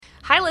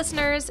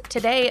listeners.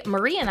 Today,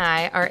 Marie and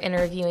I are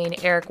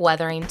interviewing Eric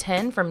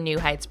Wetherington from New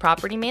Heights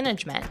Property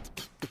Management.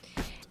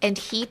 And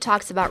he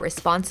talks about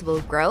responsible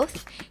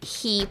growth.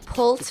 He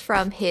pulls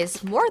from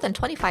his more than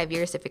 25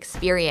 years of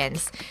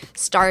experience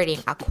starting,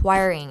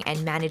 acquiring,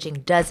 and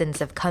managing dozens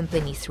of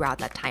companies throughout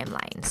that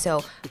timeline.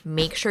 So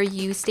make sure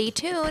you stay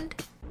tuned.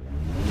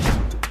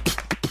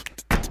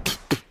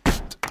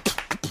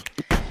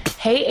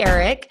 Hey,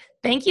 Eric.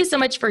 Thank you so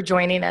much for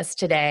joining us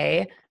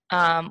today.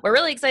 We're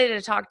really excited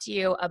to talk to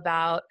you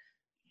about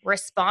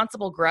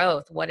responsible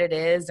growth, what it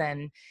is,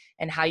 and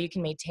how you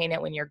can maintain it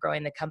when you're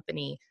growing the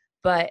company.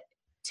 But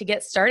to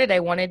get started, I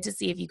wanted to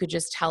see if you could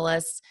just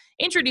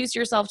introduce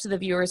yourself to the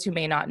viewers who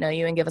may not know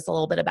you and give us a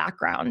little bit of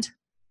background.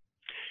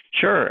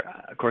 Sure.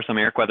 Of course, I'm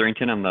Eric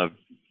Wetherington. I'm the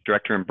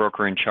director and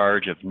broker in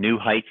charge of New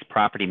Heights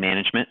Property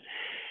Management.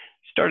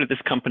 Started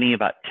this company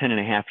about 10 and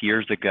a half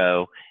years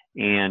ago,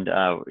 and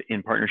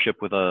in partnership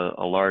with a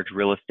large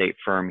real estate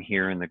firm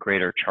here in the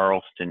greater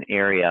Charleston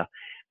area,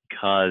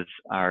 because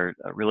our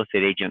real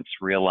estate agents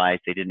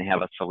realized they didn't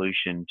have a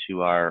solution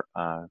to our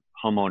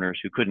homeowners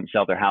who couldn't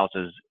sell their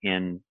houses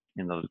in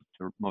the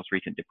most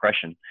recent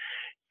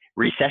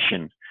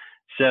recession.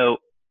 So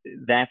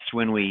that's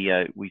when we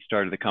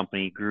started the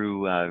company,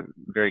 grew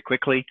very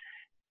quickly,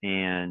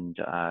 and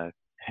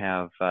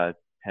have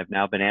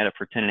now been at it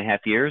for 10 and a half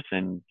years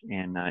and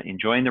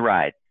enjoying the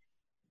ride.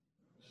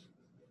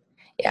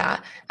 Yeah,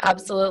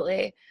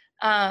 absolutely.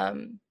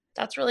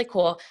 That's really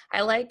cool.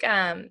 I like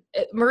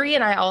Marie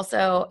and I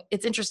also,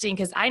 it's interesting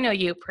because I know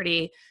you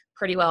pretty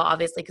well,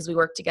 obviously, because we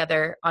work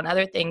together on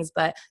other things,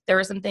 but there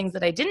were some things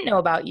that I didn't know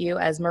about you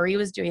as Marie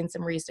was doing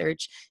some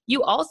research.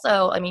 You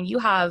also, you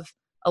have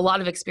a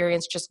lot of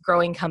experience just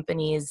growing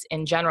companies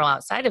in general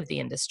outside of the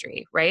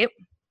industry, right?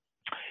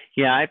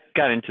 Yeah, I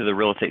got into the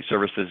real estate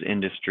services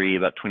industry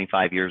about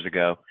 25 years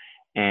ago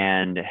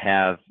and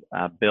have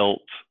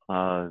built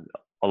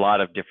a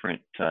lot of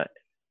different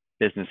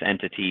business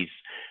entities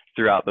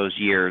throughout those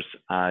years,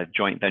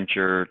 joint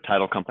venture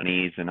title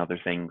companies and other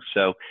things.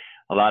 So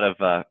a lot of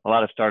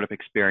startup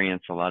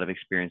experience, a lot of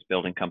experience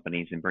building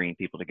companies and bringing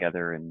people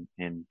together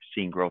and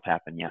seeing growth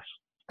happen. Yes.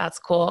 That's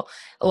cool.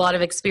 A lot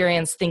of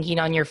experience thinking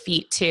on your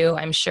feet too,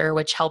 I'm sure,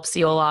 which helps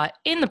you a lot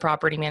in the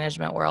property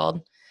management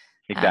world.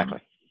 Exactly.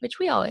 Which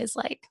we always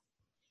like.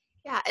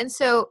 Yeah. And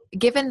so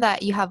given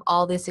that you have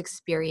all this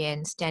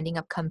experience standing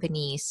up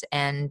companies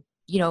and,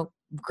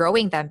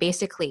 growing them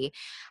basically,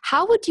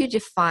 how would you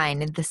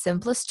define in the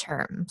simplest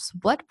terms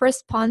what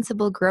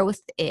responsible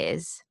growth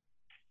is?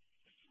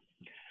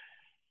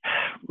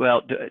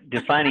 Well,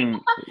 defining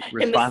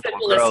responsible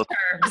growth.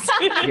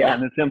 Yeah, in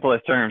the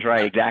simplest terms,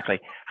 right? Exactly.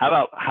 How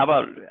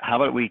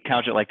about we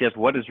couch it like this?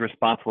 What does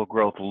responsible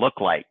growth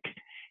look like?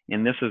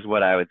 And this is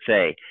what I would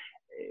say.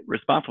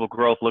 Responsible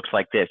growth looks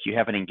like this. You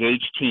have an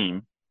engaged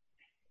team.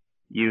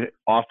 You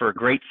offer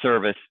great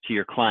service to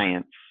your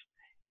clients,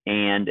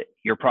 and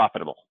you're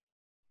profitable.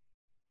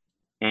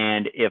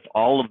 And if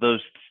all of those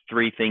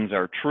three things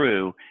are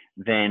true,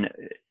 then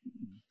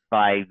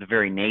by the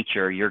very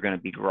nature, you're going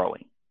to be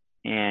growing.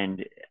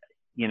 And,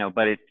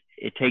 but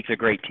it takes a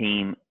great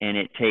team, and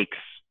it takes,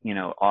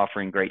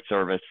 offering great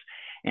service,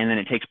 and then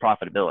it takes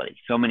profitability.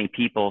 So many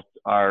people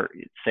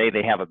say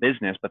they have a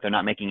business, but they're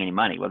not making any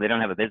money. Well, they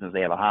don't have a business, they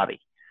have a hobby.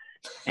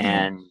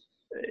 And,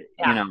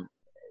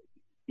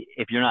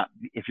 if you're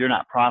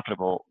not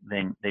profitable,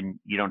 then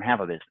you don't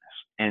have a business.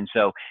 And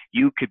so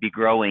you could be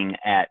growing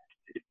at,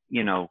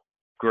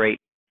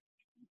 great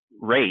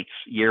rates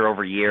year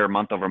over year,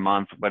 month over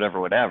month,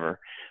 whatever.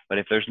 But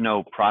if there's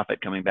no profit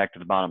coming back to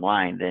the bottom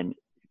line, then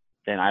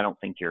I don't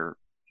think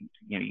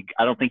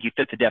I don't think you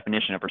fit the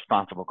definition of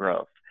responsible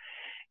growth.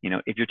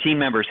 If your team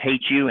members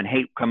hate you and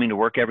hate coming to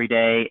work every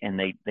day, and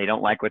they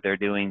don't like what they're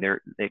doing,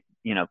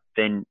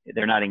 then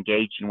they're not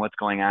engaged in what's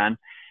going on.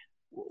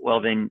 Well,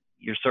 then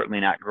you're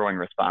certainly not growing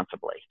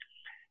responsibly.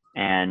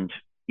 And,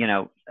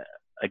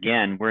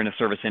 again, we're in a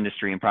service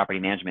industry and property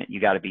management.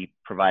 You got to be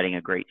providing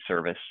a great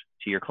service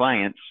to your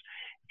clients.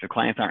 If your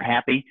clients aren't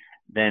happy,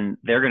 then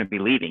they're going to be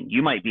leaving.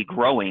 You might be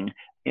growing.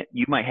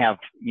 You might have,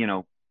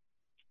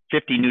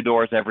 50 new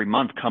doors every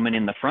month coming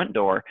in the front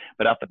door,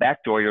 but out the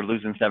back door, you're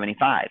losing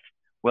 75.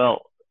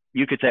 Well,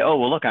 you could say, oh,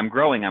 well, look, I'm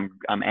growing.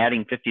 I'm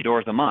adding 50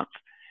 doors a month,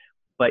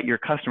 but your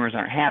customers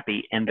aren't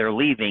happy and they're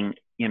leaving,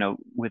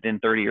 within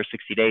 30 or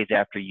 60 days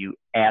after you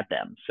add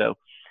them. So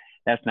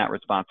that's not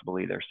responsible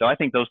either. So I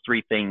think those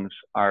three things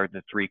are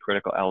the three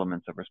critical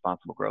elements of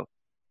responsible growth.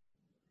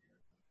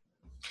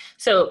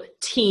 So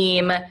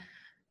team,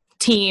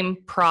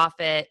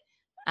 profit,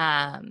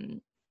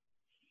 and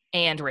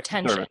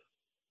retention. Service.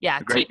 Yeah.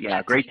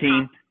 Great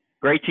team,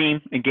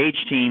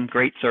 engaged team,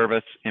 great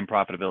service, and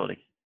profitability.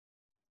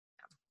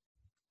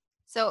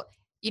 So,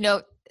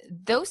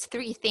 those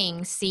three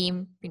things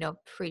seem,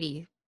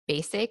 pretty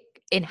basic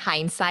in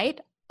hindsight,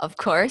 of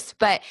course,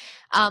 but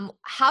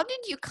how did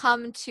you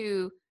come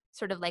to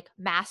sort of like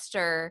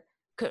master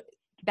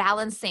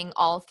balancing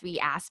all three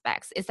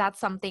aspects? Is that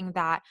something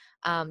that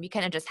you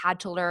kind of just had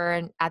to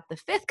learn at the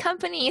fifth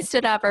company you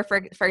stood up, or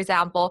for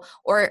example,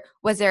 or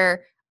was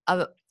there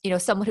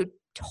someone who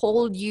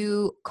told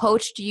you,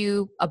 coached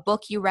you, a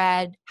book you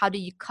read? How do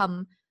you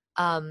come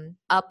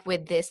up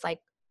with this like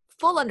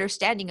full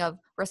understanding of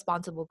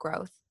responsible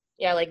growth?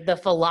 Yeah, like the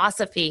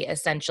philosophy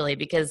essentially,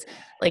 because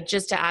like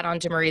just to add on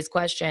to Marie's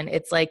question,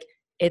 it's like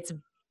it's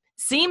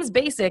seems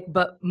basic,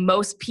 but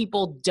most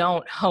people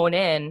don't hone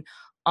in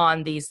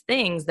on these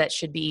things that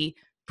should be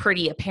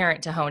pretty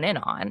apparent to hone in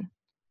on.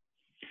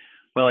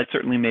 Well, I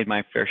certainly made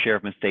my fair share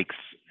of mistakes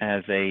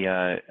as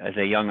a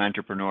young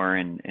entrepreneur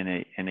and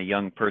a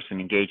young person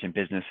engaged in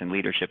business and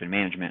leadership and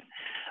management.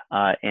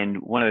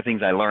 And one of the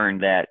things I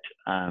learned that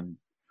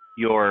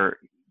your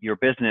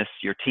business,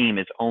 your team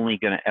is only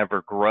going to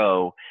ever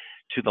grow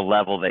to the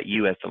level that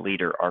you as the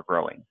leader are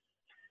growing.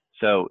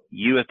 So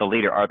you as the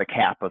leader are the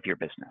cap of your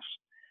business.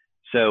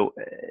 So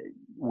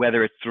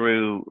whether it's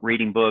through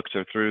reading books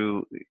or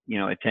through,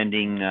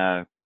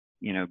 attending,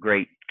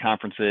 great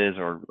conferences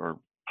or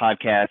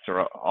podcasts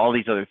or all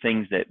these other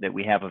things that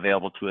we have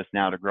available to us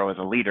now to grow as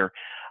a leader,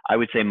 I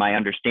would say my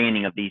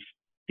understanding of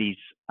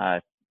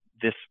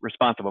this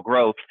responsible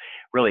growth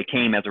really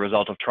came as a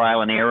result of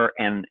trial and error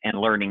and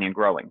learning and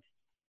growing.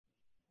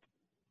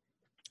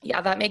 Yeah,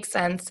 that makes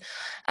sense.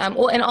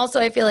 Well, and also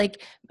I feel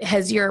like,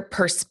 has your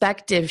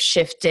perspective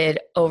shifted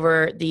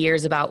over the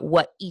years about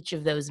what each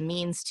of those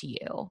means to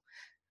you?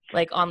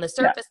 Like on the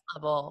surface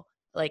level,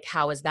 like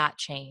how has that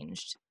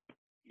changed?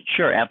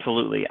 Sure,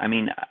 absolutely. I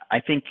mean,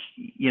 I think,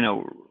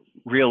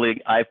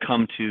 really I've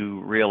come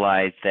to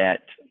realize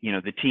that,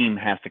 the team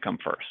has to come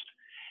first.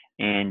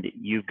 And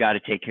you've got to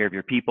take care of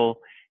your people.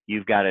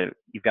 You've got to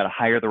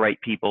hire the right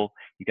people.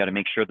 You've got to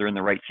make sure they're in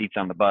the right seats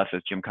on the bus,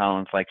 as Jim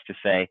Collins likes to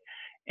say.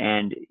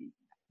 And,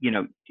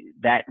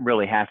 that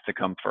really has to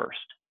come first.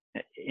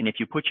 And if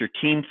you put your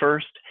team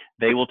first,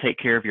 they will take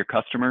care of your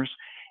customers.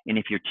 And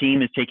if your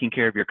team is taking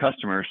care of your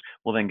customers,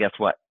 well, then guess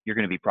what? You're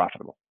going to be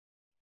profitable.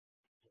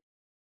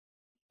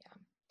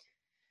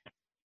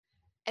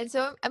 And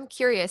so I'm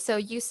curious. So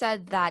you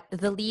said that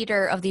the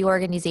leader of the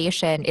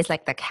organization is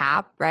like the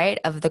cap, right,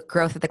 of the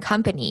growth of the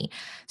company.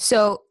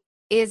 So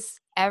does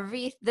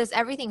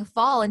everything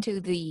fall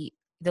into the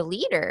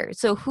leader?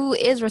 So who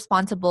is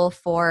responsible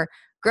for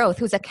growth?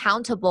 Who's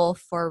accountable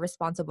for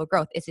responsible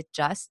growth? Is it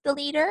just the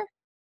leader?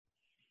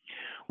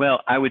 Well,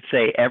 I would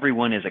say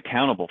everyone is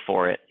accountable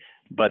for it,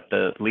 but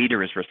the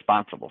leader is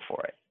responsible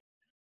for it.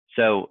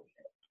 So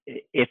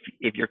if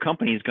your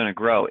company is going to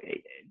grow,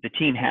 the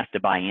team has to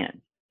buy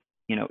in.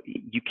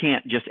 You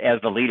can't just as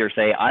the leader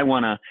say, I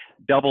want to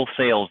double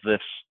sales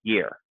this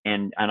year.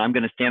 And I'm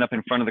going to stand up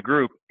in front of the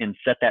group and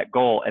set that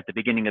goal at the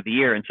beginning of the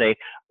year and say,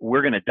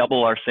 we're going to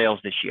double our sales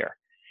this year.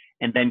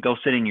 And then go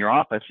sit in your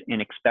office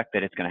and expect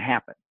that it's going to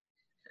happen.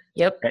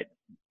 Yep.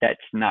 That's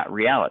not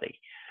reality.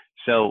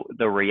 So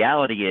the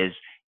reality is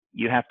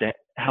you have to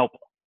help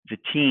the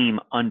team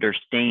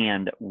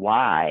understand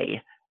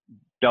why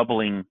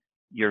doubling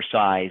your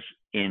size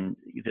in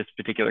this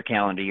particular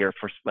calendar year,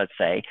 for let's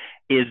say,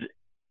 is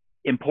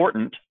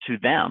important to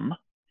them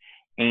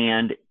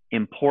and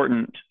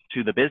important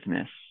to the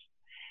business.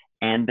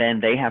 And then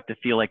they have to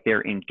feel like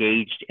they're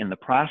engaged in the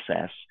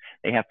process.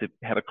 They have to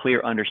have a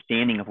clear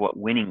understanding of what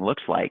winning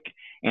looks like.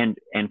 And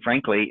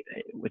frankly,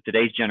 with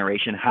today's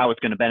generation, how it's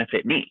going to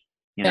benefit me.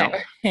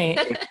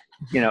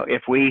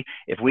 If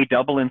we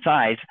double in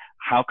size,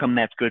 how come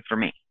that's good for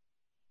me?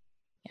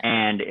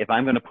 And if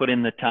I'm going to put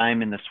in the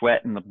time and the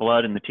sweat and the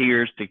blood and the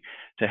tears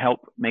to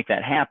help make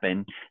that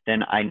happen,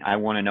 then I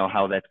want to know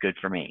how that's good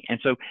for me. And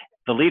so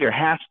the leader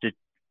has to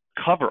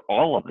cover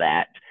all of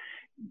that,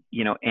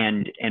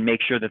 and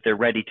make sure that they're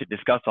ready to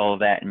discuss all of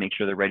that and make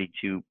sure they're ready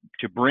to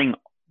bring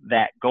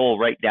that goal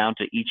right down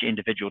to each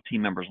individual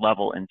team member's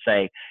level and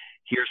say,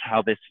 here's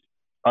how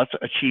us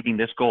achieving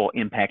this goal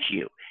impacts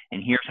you.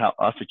 And here's how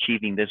us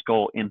achieving this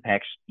goal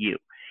impacts you.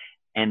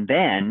 And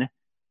then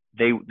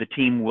the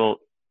team will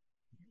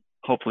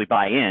hopefully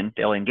buy in,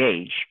 they'll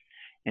engage,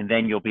 and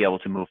then you'll be able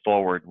to move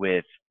forward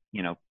with,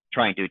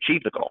 trying to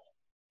achieve the goal.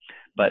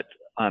 But,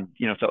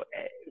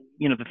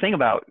 the thing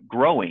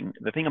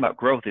about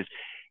growth is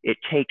it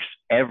takes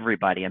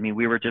everybody. I mean,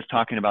 we were just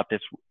talking about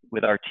this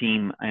with our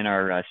team in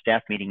our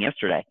staff meeting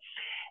yesterday.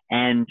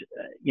 And,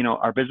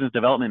 our business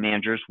development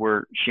managers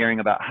were sharing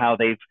about how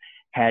they've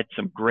had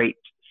some great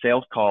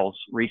sales calls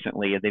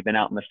recently as they've been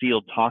out in the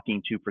field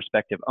talking to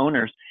prospective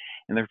owners.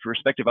 And the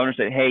prospective owners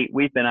said, hey,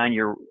 we've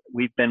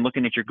been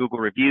looking at your Google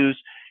reviews.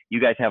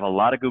 You guys have a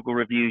lot of Google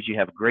reviews. You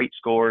have great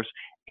scores.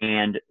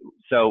 And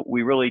so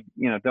we really,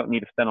 don't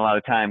need to spend a lot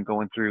of time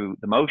going through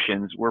the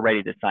motions. We're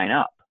ready to sign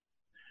up.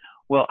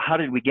 Well, how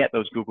did we get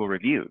those Google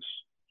reviews?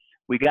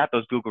 We got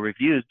those Google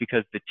reviews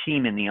because the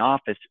team in the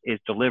office is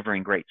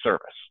delivering great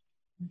service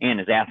and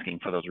is asking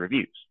for those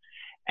reviews.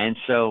 And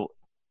so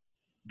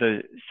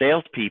the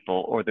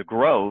salespeople or the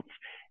growth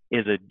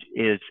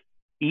is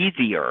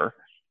easier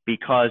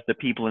because the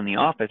people in the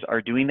office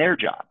are doing their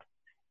job,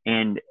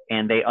 and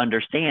they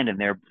understand, and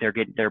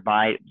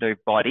they're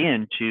bought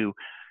into,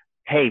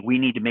 hey, we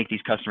need to make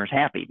these customers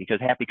happy because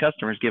happy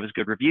customers give us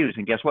good reviews,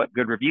 and guess what?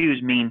 Good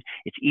reviews mean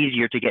it's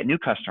easier to get new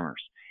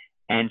customers,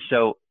 and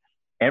so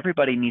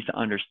everybody needs to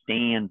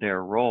understand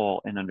their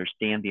role and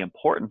understand the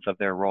importance of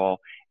their role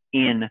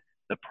in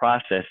the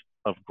process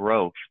of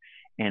growth.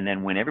 And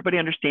then when everybody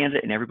understands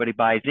it and everybody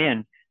buys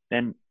in,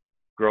 then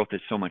growth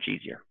is so much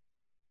easier.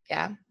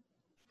 Yeah.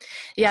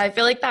 Yeah, I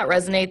feel like that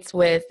resonates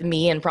with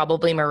me and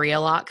probably Maria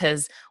a lot,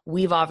 because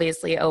we've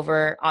obviously,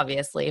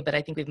 but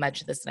I think we've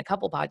mentioned this in a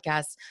couple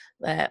podcasts,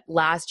 that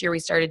last year we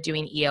started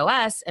doing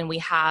EOS, and we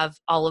have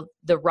all of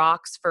the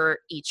rocks for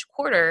each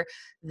quarter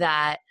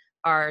that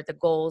are the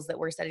goals that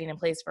we're setting in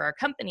place for our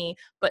company.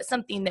 But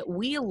something that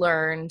we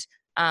learned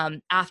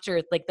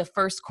after like the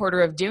first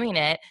quarter of doing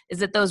it is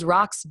that those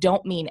rocks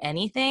don't mean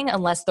anything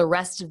unless the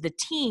rest of the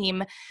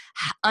team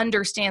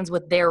understands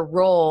what their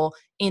role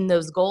in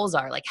those goals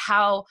are. Like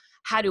how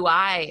do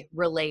I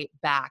relate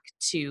back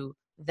to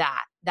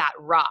that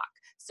rock?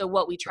 So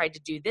what we tried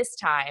to do this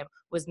time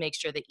was make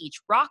sure that each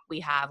rock we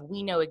have,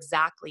 we know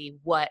exactly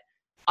what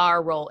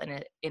our role in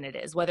it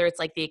is. Whether it's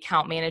like the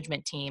account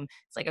management team,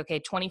 it's like, okay,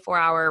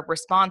 24-hour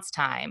response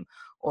time,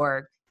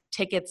 or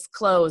tickets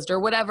closed,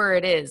 or whatever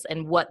it is,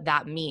 and what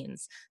that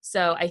means.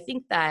 So I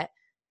think that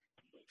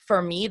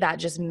for me, that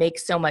just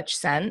makes so much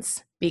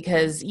sense,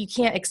 because you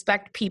can't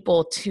expect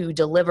people to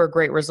deliver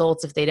great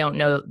results if they don't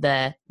know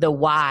the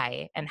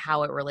why and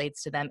how it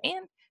relates to them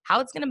and how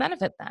it's going to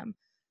benefit them.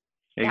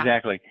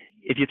 Exactly.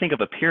 Yeah. If you think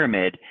of a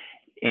pyramid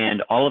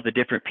and all of the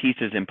different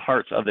pieces and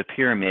parts of the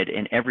pyramid,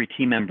 and every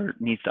team member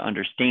needs to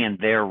understand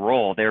their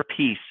role, their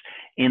piece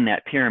in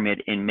that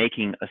pyramid in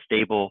making a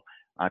stable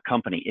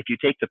company. If you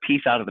take the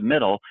piece out of the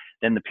middle,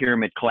 then the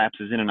pyramid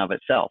collapses in and of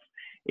itself.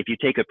 If you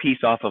take a piece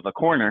off of a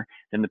corner,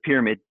 then the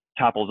pyramid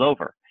topples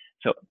over.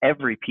 So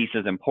every piece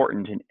is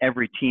important, and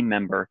every team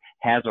member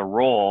has a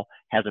role,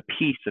 has a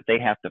piece that they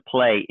have to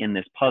play in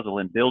this puzzle,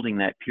 in building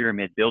that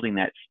pyramid, building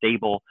that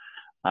stable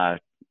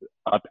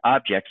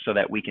object so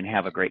that we can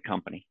have a great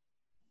company.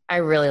 I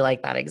really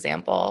like that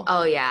example.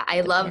 Oh yeah, I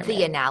love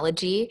the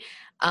analogy.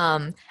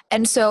 And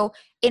so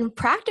in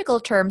practical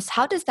terms,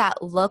 how does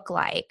that look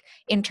like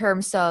in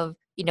terms of,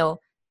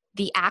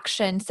 the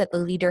actions that the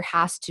leader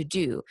has to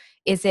do?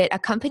 Is it a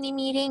company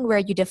meeting where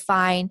you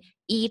define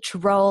each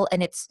role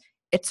and its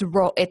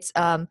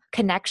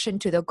connection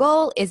to the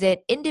goal? Is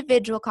it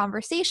individual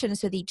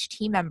conversations with each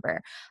team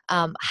member?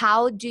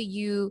 How do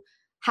you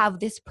have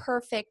this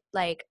perfect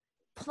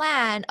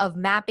plan of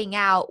mapping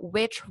out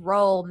which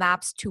role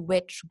maps to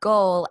which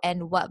goal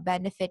and what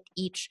benefit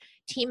each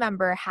team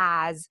member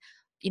has,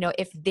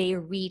 if they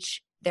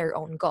reach their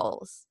own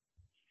goals?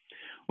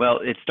 Well,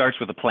 it starts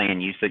with a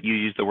plan. You said you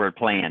used the word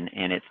plan,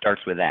 and it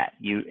starts with that.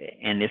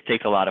 And this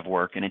takes a lot of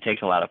work, and it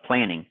takes a lot of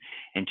planning.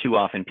 And too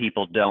often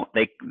people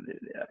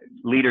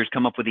leaders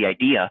come up with the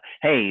idea,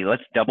 hey,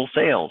 let's double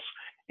sales.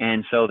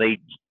 And so they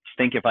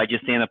think if I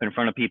just stand up in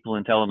front of people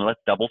and tell them, let's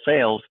double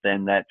sales,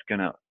 then that's going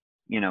to,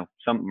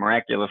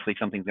 miraculously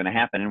something's going to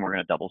happen and we're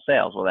going to double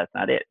sales. Well, that's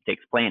not it. It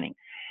takes planning.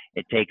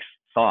 It takes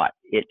thought.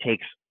 It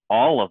takes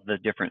all of the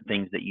different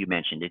things that you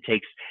mentioned. It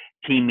takes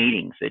team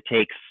meetings. It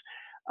takes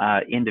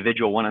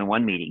individual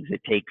one-on-one meetings. It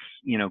takes,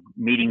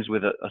 meetings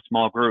with a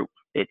small group.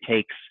 It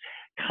takes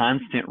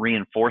constant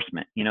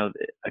reinforcement.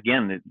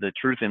 Again, the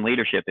truth in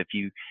leadership, if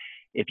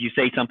you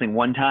say something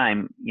one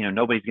time,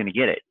 nobody's going to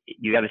get it.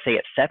 You got to say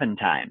it 7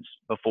 times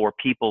before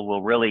people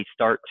will really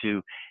start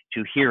to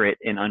hear it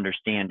and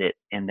understand it,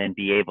 and then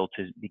be able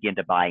to begin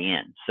to buy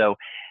in. So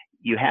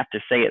you have to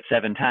say it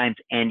 7 times,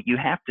 and you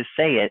have to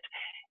say it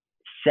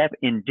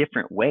in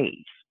different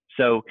ways.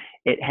 So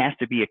it has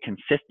to be a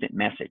consistent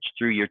message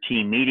through your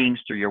team meetings,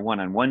 through your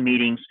one-on-one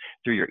meetings,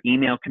 through your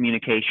email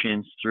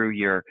communications, through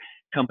your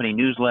company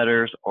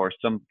newsletters, or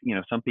some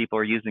people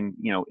are using,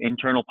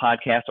 internal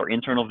podcasts or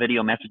internal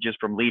video messages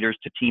from leaders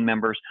to team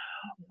members.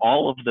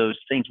 All of those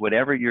things,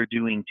 whatever you're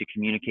doing to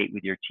communicate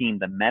with your team,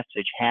 the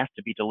message has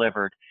to be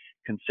delivered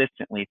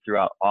consistently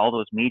throughout all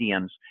those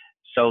mediums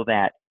so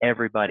that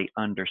everybody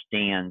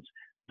understands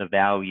the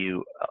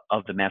value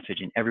of the message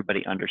and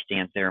everybody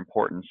understands their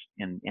importance,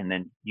 and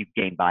then you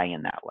gain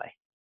buy-in that way.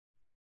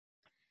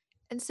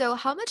 And so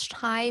how much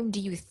time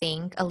do you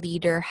think a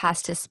leader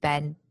has to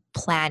spend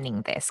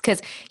planning this?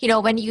 Because,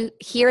 when you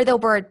hear the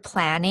word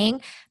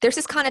planning, there's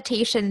this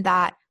connotation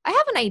that I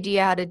have an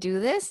idea how to do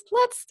this,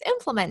 let's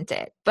implement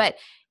it. But,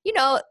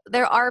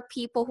 there are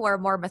people who are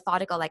more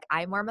methodical, like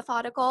I'm more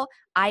methodical.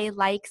 I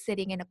like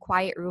sitting in a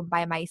quiet room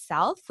by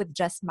myself with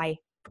just my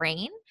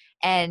brain,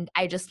 and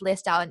I just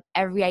list out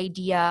every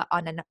idea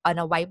on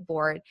a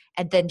whiteboard,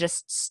 and then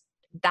just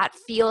that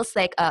feels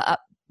like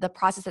the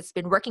process that's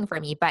been working for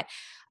me. But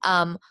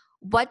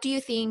what do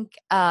you think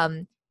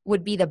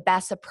would be the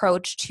best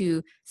approach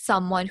to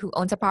someone who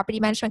owns a property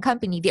management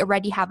company? They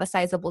already have a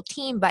sizable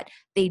team, but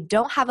they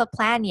don't have a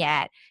plan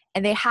yet,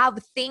 and they have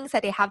things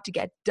that they have to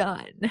get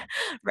done,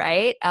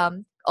 right?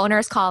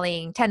 Owners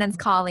calling, tenants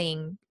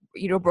calling,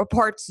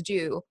 reports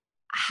due.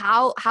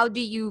 How do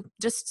you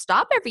just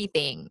stop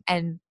everything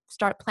and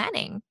start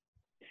planning?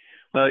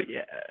 Well,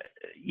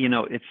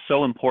 it's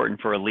so important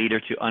for a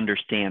leader to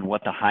understand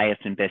what the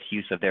highest and best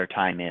use of their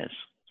time is.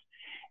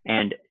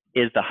 And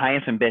is the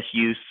highest and best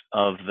use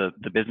of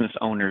the business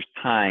owner's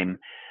time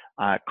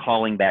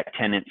calling back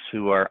tenants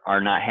who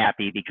are not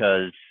happy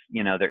because,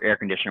 their air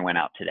conditioner went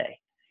out today?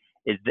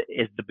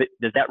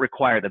 Does that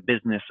require the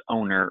business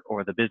owner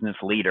or the business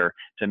leader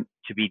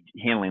to be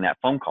handling that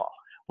phone call?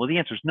 Well, the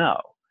answer is no,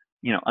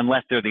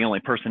 unless they're the only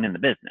person in the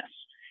business.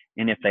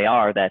 And if they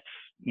are, then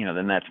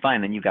that's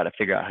fine. Then you've got to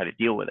figure out how to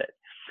deal with it.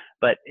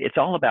 But it's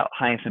all about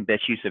highest and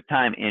best use of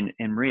time. And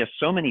Maria,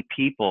 so many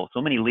people,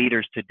 so many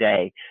leaders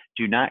today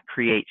do not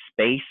create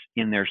space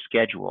in their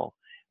schedule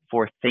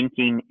for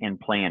thinking and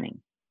planning.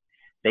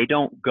 They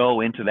don't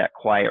go into that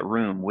quiet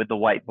room with the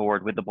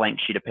whiteboard, with the blank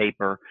sheet of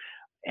paper,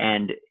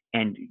 and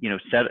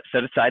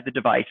set aside the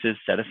devices,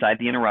 set aside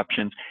the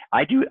interruptions.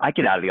 I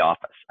get out of the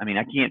office. I mean,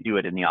 I can't do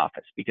it in the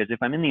office, because if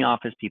I'm in the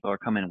office, people are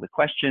coming with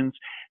questions.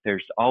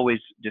 There's always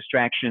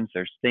distractions.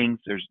 There's things.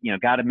 There's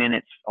got a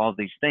minute, all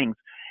these things,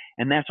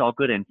 and that's all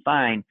good and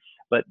fine.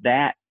 But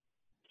that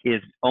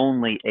is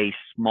only a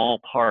small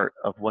part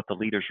of what the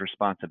leader's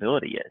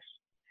responsibility is.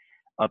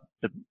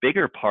 The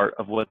bigger part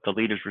of what the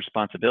leader's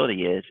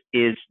responsibility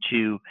is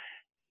to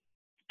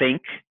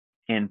think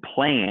and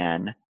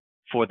plan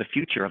for the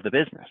future of the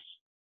business.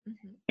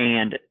 Mm-hmm.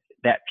 And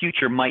that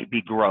future might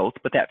be growth,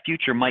 but that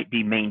future might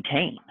be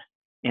maintain.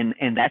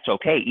 And that's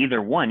okay.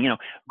 Either one,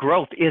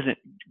 growth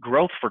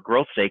for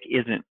growth's sake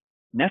isn't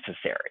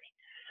necessary.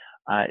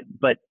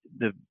 But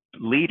the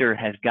leader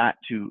has got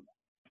to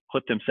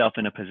put themselves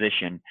in a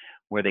position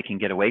where they can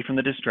get away from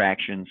the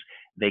distractions.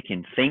 They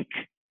can think,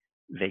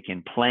 they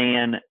can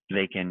plan,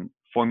 they can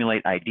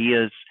formulate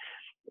ideas,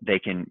 they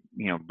can,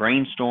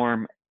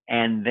 brainstorm.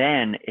 And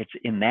then it's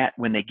in that,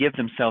 when they give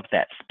themselves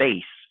that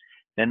space,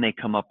 then they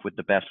come up with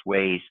the best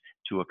ways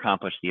to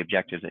accomplish the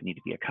objectives that need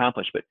to be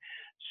accomplished. But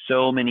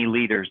so many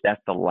leaders,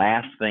 that's the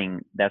last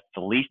thing, that's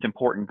the least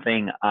important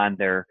thing on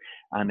their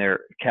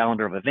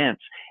calendar of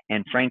events.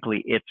 And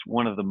frankly, it's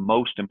one of the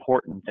most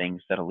important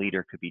things that a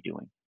leader could be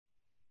doing.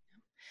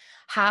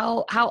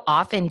 How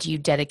often do you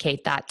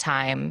dedicate that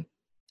time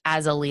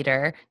as a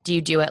leader? Do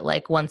you do it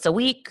like once a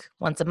week,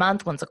 once a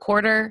month, once a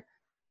quarter?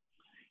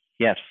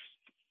 Yes.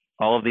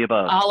 All of the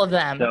above. All of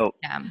them.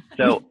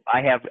 So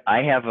I have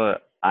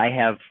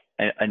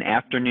an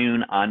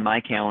afternoon on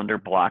my calendar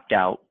blocked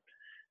out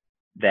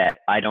that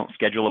I don't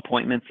schedule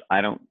appointments.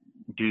 I don't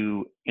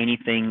do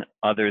anything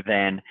other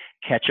than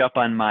catch up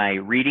on my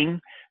reading.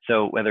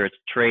 So whether it's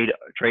trade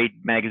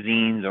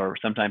magazines, or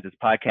sometimes it's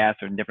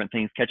podcasts or different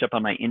things, catch up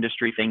on my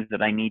industry things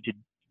that I need to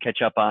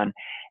catch up on,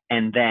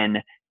 and then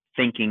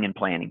thinking and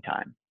planning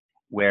time,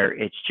 where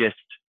it's just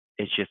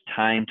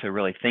time to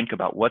really think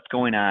about what's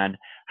going on,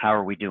 how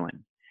are we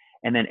doing.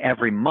 And then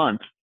every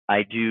month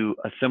I do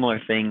a similar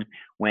thing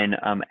when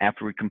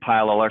after we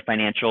compile all our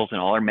financials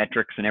and all our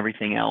metrics and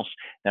everything else,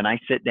 then I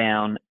sit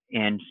down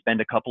and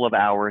spend a couple of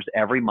hours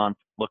every month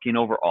looking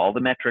over all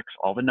the metrics,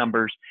 all the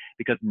numbers,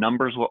 because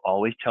numbers will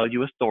always tell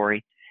you a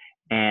story.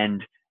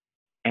 And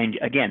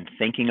again,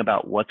 thinking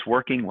about what's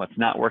working, what's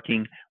not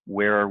working,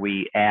 where are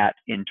we at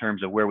in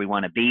terms of where we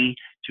want to be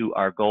to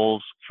our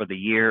goals for the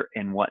year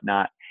and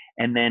whatnot.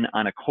 And then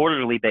on a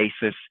quarterly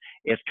basis,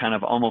 it's kind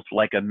of almost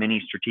like a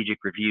mini strategic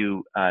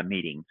review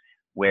meeting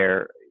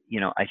where,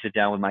 I sit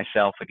down with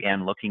myself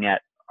again, looking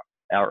at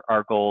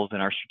our goals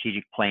and our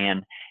strategic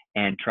plan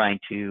and trying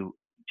to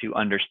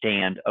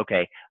understand,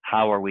 okay,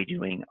 how are we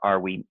doing?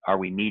 Are we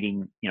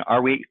meeting,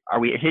 are we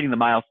hitting the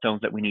milestones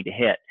that we need to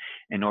hit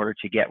in order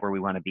to get where we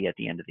want to be at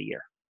the end of the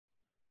year?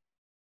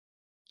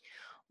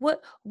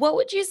 What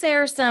would you say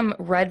are some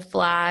red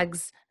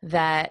flags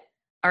that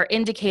are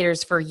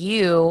indicators for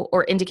you,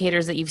 or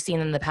indicators that you've seen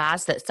in the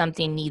past that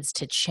something needs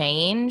to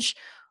change,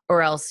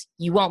 or else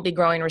you won't be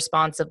growing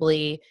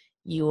responsibly,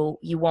 you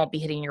won't be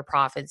hitting your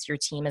profits, your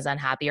team is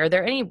unhappy? Are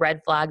there any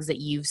red flags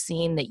that you've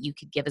seen that you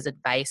could give as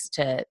advice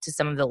to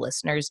some of the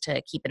listeners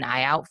to keep an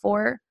eye out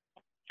for?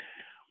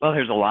 Well,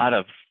 there's a lot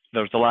of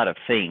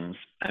things.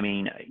 I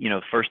mean,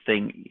 first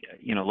thing,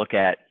 look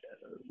at,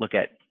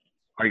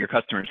 are your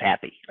customers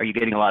happy? Are you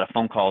getting a lot of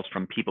phone calls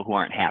from people who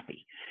aren't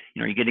happy?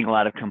 Are you getting a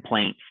lot of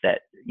complaints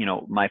that,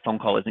 my phone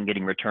call isn't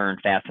getting returned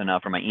fast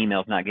enough, or my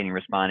email's not getting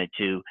responded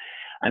to?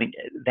 I mean,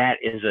 that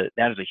is a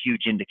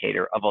huge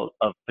indicator of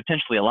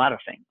potentially a lot of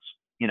things.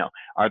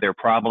 Are there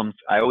problems?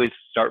 I always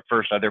start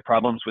first. Are there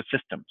problems with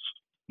systems?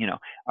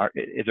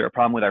 Is there a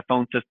problem with our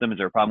phone system? Is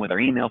there a problem with our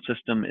email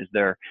system? Is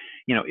there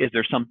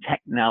some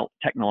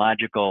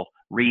technological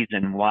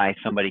reason why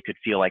somebody could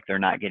feel like they're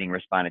not getting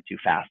responded to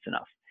fast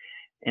enough?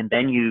 And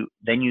then you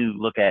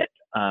look at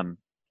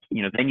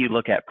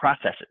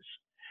processes.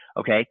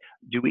 Okay,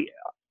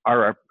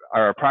 are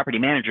our property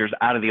managers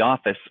out of the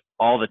office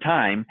all the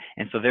time,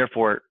 and so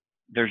therefore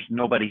there's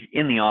nobody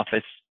in the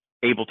office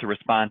able to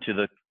respond to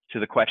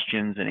the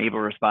questions and able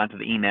to respond to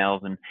the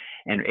emails and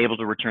able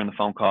to return the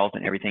phone calls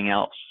and everything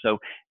else. So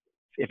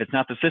if it's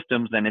not the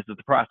systems, then is it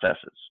the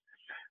processes?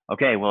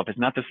 Okay, well,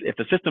 if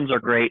the systems are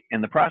great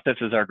and the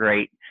processes are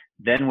great,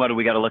 then what do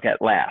we got to look at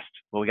last?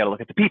 Well, we got to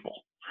look at the people.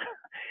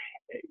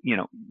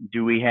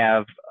 Do we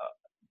have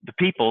the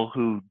people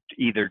who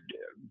either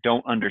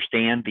don't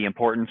understand the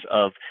importance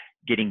of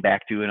getting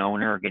back to an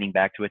owner or getting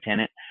back to a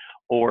tenant,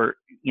 or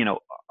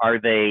are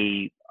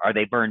they Are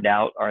they burned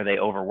out? Are they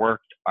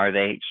overworked? Are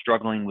they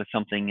struggling with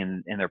something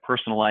in their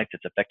personal life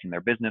that's affecting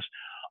their business?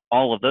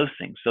 All of those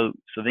things. So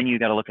then you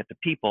got to look at the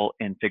people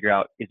and figure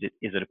out, is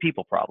it a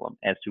people problem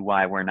as to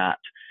why we're not,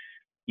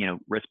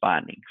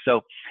 responding?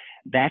 So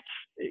that's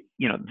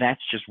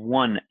just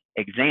one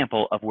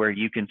example of where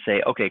you can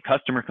say, okay,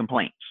 customer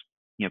complaints,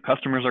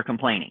 customers are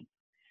complaining.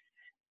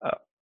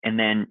 And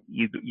then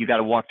you got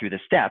to walk through the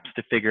steps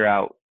to figure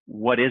out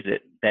what is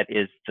it that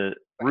is the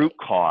root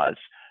cause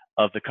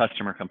of the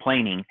customer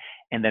complaining.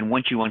 And then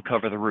once you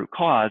uncover the root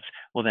cause,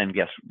 well, then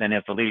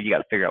as the leader, you got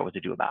to figure out what to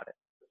do about it.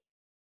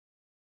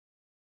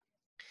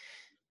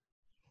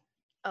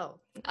 Oh,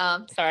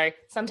 sorry.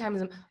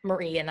 Sometimes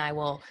Marie and I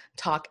will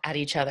talk at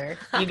each other.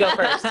 You go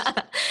first.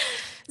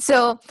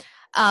 So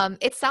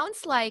it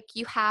sounds like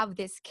you have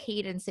this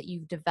cadence that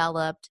you've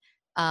developed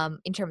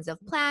in terms of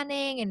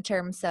planning, in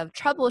terms of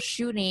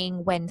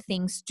troubleshooting when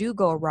things do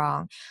go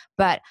wrong.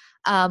 But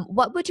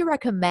what would you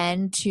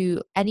recommend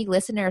to any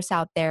listeners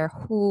out there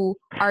who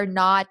are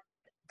not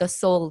the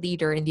sole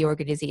leader in the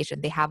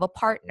organization? They have a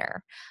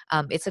partner.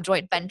 It's a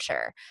joint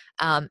venture.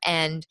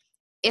 And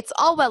it's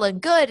all well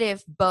and good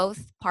if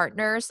both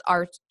partners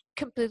are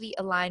completely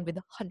aligned with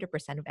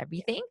 100% of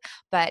everything,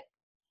 but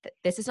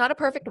this is not a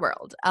perfect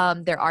world.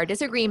 There are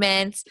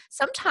disagreements.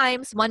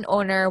 Sometimes one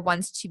owner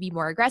wants to be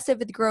more aggressive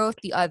with growth,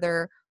 the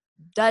other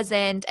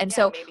doesn't. And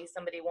so maybe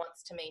somebody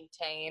wants to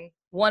maintain.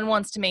 One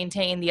wants to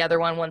maintain, the other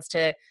one wants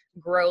to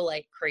grow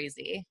like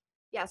crazy.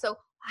 Yeah. So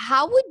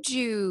how would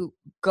you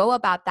go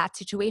about that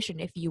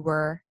situation if you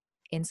were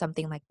in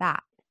something like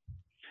that?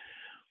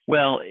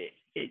 Well,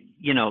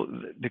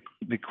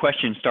 the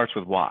question starts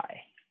with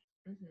why.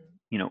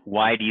 Mm-hmm.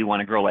 Why do you want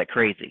to grow like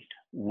crazy?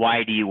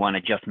 Why do you want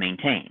to just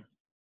maintain?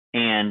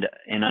 And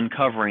in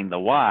uncovering the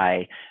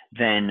why,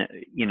 then,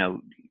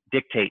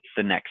 dictates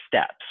the next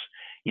steps.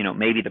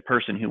 Maybe the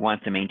person who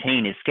wants to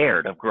maintain is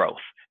scared of growth,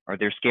 or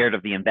they're scared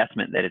of the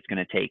investment that it's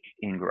going to take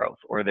in growth,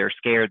 or they're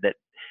scared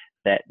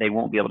that they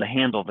won't be able to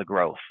handle the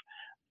growth.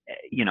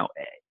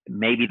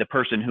 Maybe the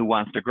person who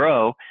wants to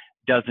grow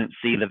doesn't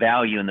see the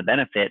value and the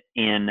benefit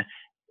in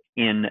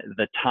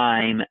the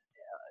time,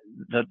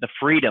 the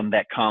freedom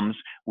that comes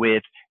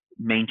with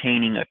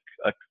maintaining a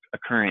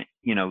current,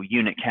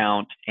 unit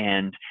count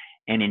and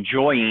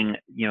enjoying,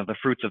 the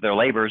fruits of their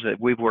labors. That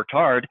we've worked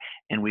hard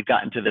and we've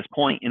gotten to this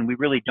point, and we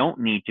really don't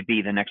need to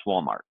be the next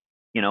Walmart,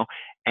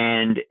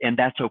 and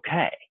that's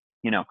okay,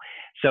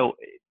 So,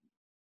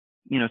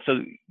 so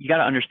you got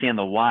to understand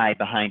the why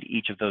behind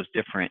each of those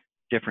different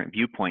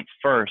viewpoints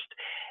first.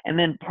 And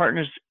then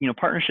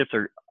partnerships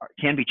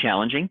can be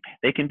challenging.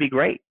 They can be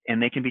great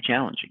and they can be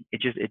challenging.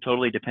 It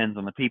totally depends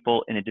on the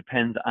people, and it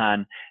depends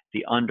on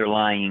the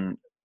underlying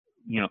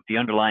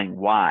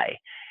why.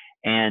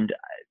 And,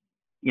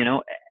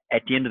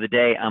 at the end of the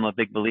day, I'm a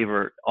big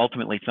believer,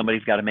 ultimately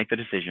somebody's got to make the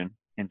decision,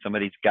 and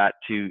somebody's got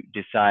to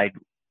decide,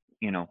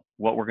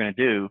 what we're going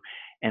to do.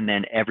 And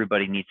then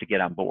everybody needs to get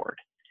on board.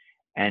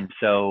 And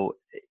so,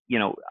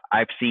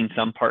 I've seen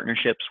some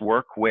partnerships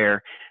work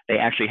where they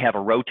actually have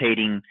a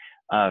rotating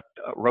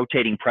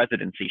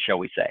presidency, shall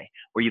we say,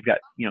 where you've got,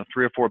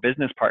 3 or 4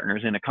 business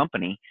partners in a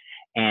company.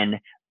 And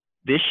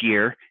this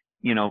year,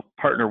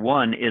 partner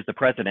 1 is the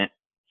president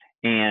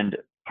and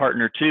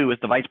partner 2 is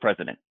the vice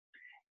president.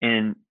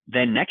 And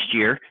then next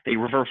year they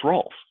reverse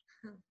roles.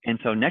 And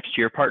so next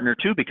year, partner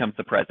 2 becomes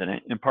the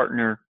president and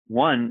partner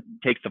 1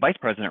 takes the vice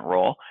president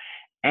role.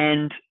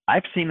 And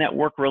I've seen that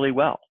work really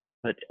well,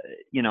 but,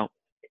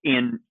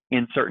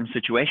 in certain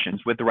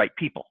situations with the right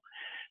people.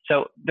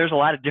 So there's a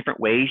lot of different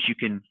ways you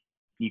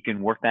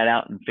can work that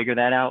out and figure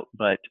that out,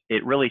 but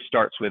it really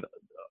starts with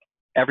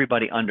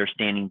everybody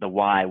understanding the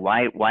why.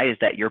 Why is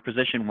that your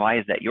position? Why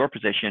is that your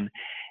position?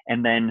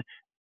 And then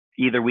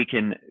either we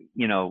can,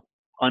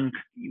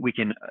 we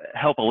can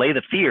help allay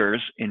the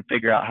fears and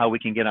figure out how we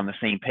can get on the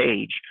same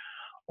page,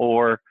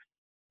 or,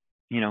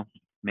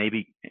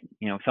 maybe,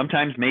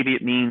 sometimes maybe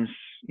it means,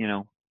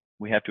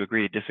 we have to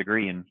agree to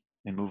disagree and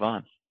move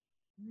on.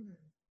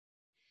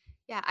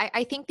 Yeah,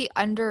 I think the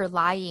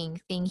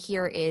underlying thing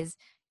here is,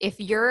 if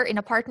you're in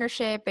a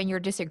partnership and you're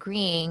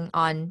disagreeing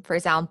on, for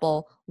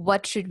example,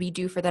 what should we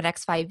do for the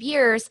next 5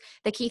 years,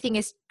 the key thing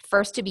is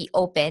first to be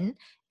open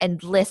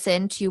and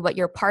listen to what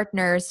your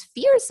partner's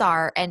fears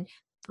are, and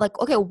like,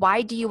 okay,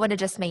 why do you want to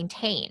just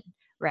maintain,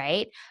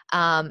 right?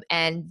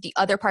 And the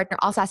other partner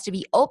also has to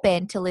be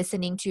open to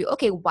listening to,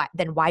 okay,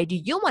 why do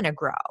you want to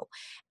grow?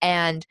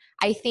 And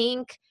I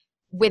think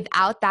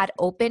without that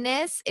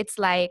openness, it's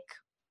like,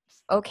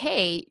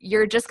 okay,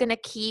 you're just going to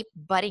keep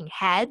butting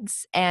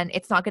heads, and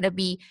it's not going to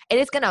be, it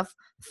is going to,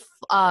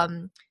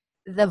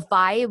 the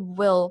vibe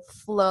will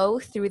flow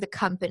through the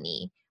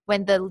company.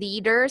 When the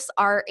leaders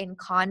are in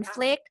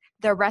conflict,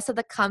 the rest of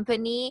the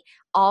company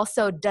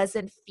also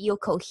doesn't feel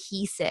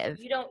cohesive.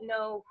 You don't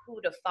know who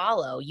to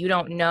follow. You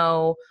don't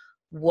know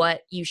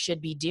what you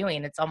should be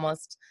doing. It's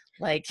almost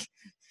like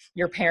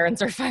your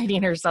parents are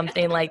fighting or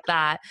something like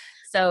that.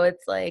 So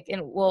it's like,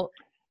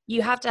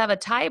 you have to have a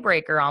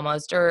tiebreaker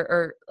almost,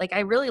 or like, I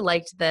really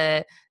liked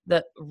the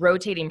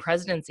rotating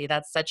presidency.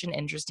 That's such an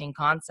interesting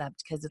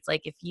concept, because it's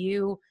like, if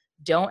you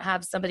don't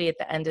have somebody at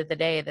the end of the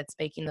day that's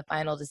making the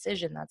final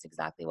decision, that's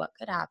exactly what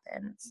could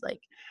happen. It's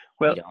like,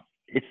 Well, you don't.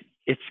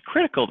 it's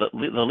critical that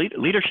the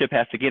leadership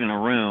has to get in a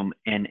room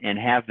and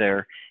have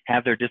their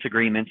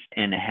disagreements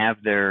and have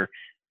their,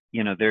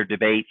 you know, their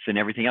debates and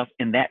everything else,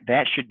 and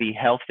that should be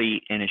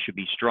healthy, and it should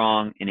be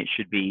strong, and it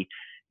should be,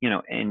 you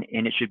know, and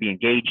it should be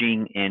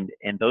engaging, and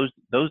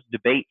those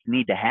debates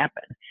need to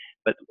happen.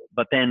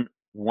 But then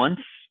once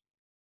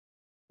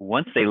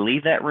they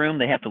leave that room,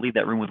 they have to leave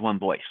that room with one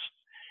voice,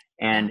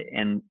 and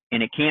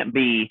it can't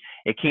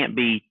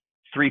be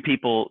three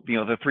people, you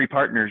know, the three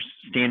partners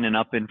standing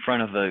up in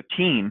front of the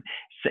team,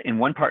 and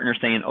one partner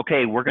saying,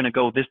 okay, we're going to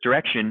go this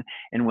direction,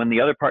 and when the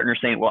other partner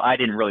saying, well, I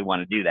didn't really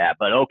want to do that,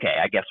 but okay,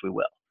 I guess we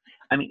will.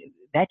 I mean,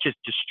 that just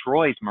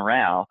destroys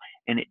morale,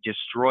 and it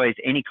destroys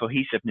any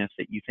cohesiveness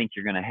that you think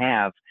you're going to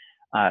have,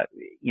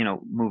 you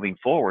know, moving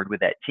forward with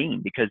that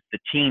team, because the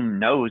team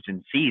knows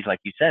and sees, like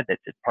you said, that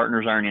the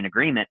partners aren't in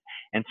agreement.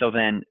 And so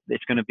then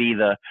it's going to be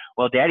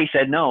well, daddy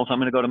said no, so I'm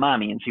going to go to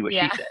mommy and see what she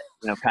said,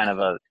 you know, kind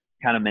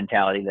of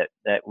mentality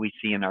that we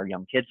see in our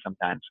young kids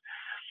sometimes.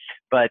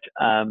 But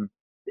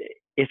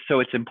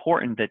it's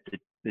important that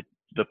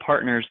the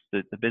partners,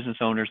 the business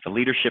owners, the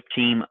leadership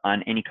team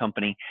on any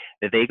company,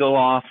 that they go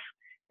off,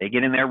 they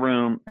get in their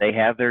room, they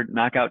have their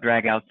knockout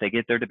dragouts, they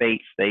get their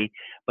debates,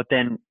 but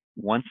then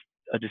once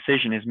a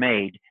decision is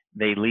made,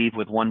 they leave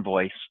with one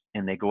voice,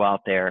 and they go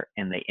out there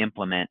and they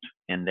implement,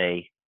 and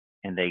they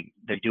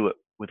do it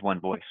with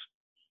one voice.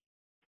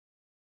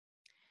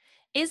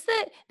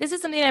 This is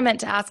something I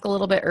meant to ask a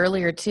little bit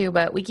earlier too,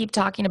 but we keep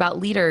talking about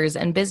leaders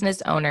and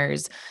business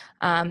owners.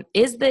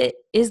 Is the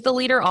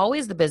leader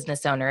always the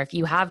business owner? If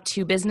you have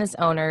two business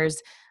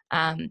owners,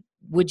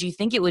 would you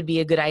think it would be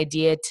a good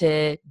idea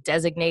to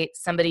designate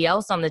somebody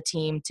else on the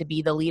team to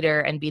be the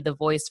leader and be the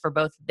voice for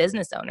both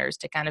business owners,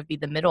 to kind of be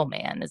the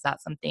middleman? Is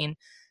that something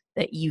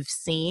that you've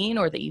seen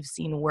or that you've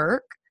seen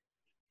work?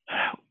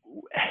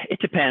 It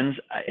depends.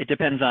 It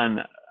depends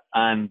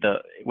on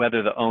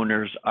whether the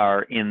owners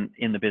are in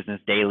the business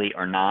daily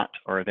or not,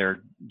 or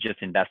they're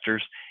just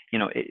investors. You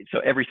know, so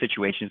every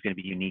situation is going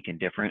to be unique and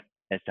different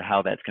as to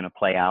how that's going to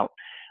play out.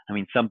 I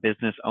mean, some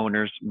business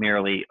owners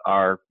merely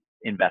are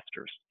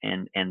investors,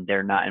 and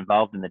they're not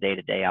involved in the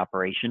day-to-day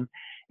operation,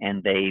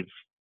 and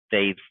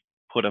they've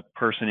put a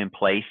person in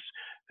place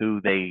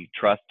who they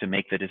trust to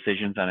make the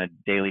decisions on a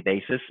daily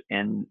basis,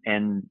 and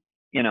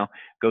you know,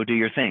 go do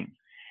your thing,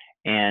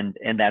 and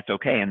that's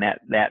okay, and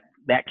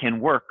that can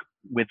work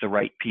with the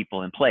right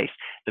people in place.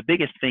 The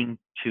biggest thing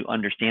to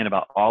understand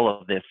about all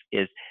of this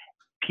is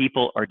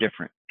people are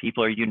different,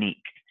 people are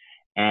unique,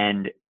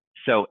 and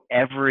so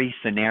every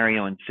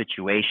scenario and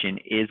situation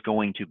is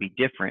going to be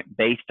different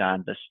based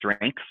on the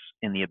strengths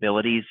and the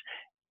abilities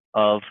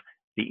of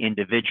the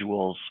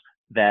individuals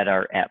that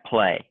are at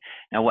play.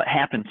 Now, what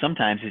happens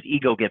sometimes is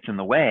ego gets in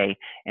the way,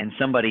 and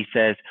somebody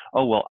says,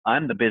 oh, well,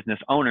 I'm the business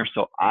owner,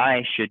 so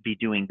I should be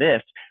doing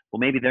this. Well,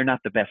 maybe they're not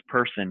the best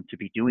person to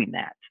be doing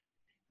that.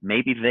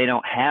 Maybe they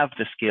don't have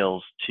the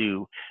skills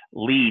to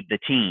lead the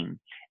team,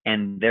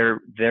 and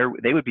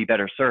they would be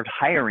better served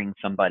hiring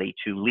somebody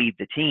to lead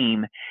the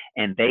team,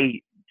 and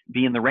they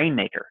being the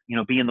rainmaker, you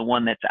know, being the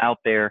one that's out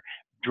there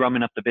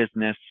drumming up the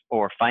business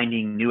or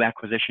finding new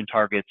acquisition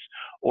targets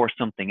or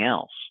something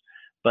else.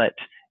 But,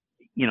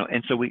 you know,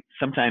 and so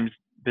sometimes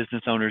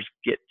business owners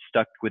get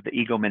stuck with the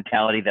ego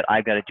mentality that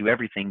I've got to do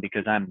everything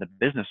because I'm the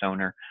business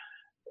owner,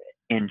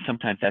 and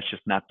sometimes that's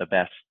just not the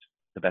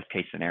best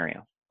case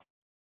scenario.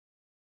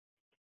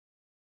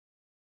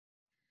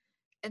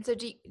 And so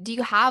do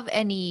you have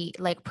any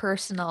like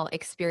personal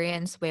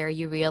experience where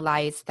you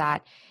realize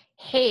that,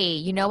 hey,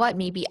 you know what,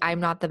 maybe I'm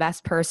not the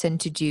best person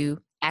to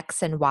do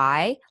X and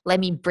Y. Let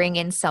me bring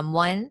in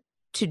someone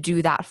to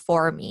do that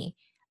for me,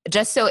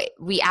 just so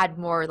we add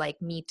more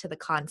like meat to the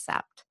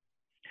concept.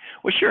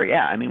 Well, sure.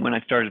 Yeah. I mean, when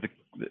I started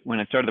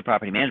the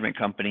property management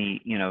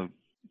company, you know,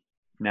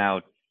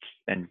 now,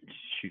 and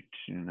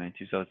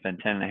so it's been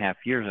 10 and a half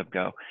years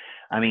ago.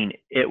 I mean,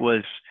 it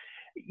was,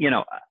 you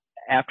know,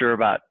 after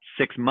about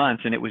 6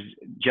 months, and it was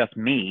just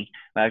me.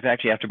 It was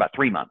actually after about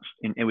 3 months,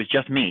 and it was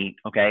just me.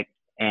 Okay.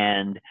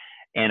 And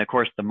of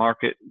course the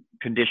market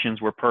conditions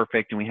were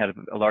perfect, and we had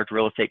a large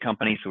real estate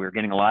company. So we were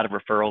getting a lot of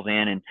referrals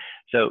in. And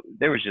so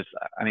there was just,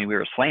 I mean, we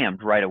were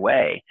slammed right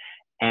away.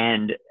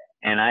 And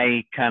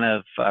I kind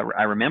of,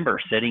 I remember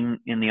sitting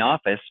in the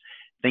office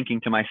thinking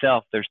to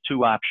myself, there's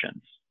two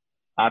options.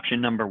 Option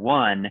number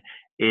one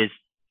is,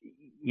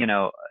 you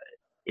know,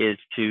 is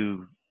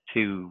to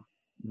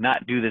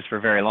not do this for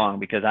very long,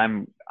 because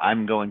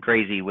I'm going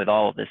crazy with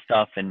all of this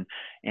stuff, and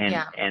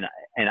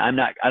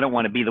I don't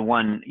want to be the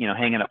one, you know,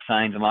 hanging up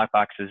signs and lock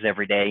boxes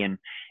every day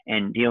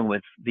and dealing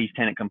with these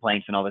tenant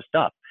complaints and all this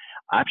stuff.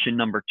 Option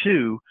number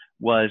two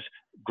was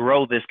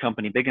grow this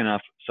company big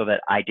enough so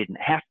that I didn't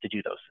have to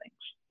do those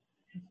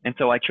things. And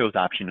so I chose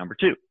option number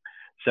two.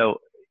 So,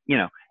 you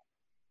know,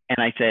 and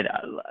I said,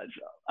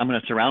 I'm going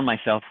to surround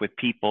myself with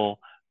people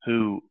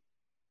who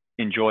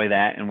enjoy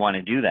that and want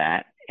to do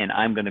that. And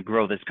I'm going to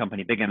grow this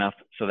company big enough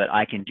so that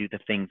I can do the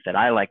things that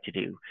I like to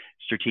do: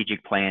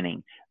 strategic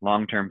planning,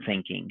 long-term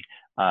thinking,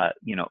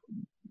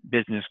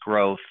 business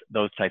growth,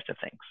 those types of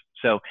things.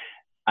 So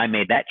I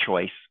made that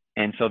choice.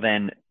 And so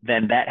then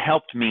that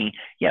helped me.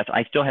 Yes,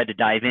 I still had to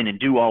dive in and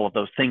do all of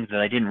those things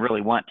that I didn't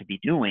really want to be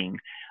doing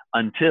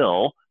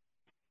until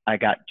I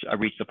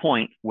reached the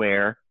point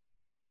where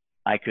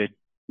I could,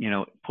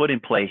 put in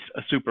place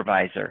a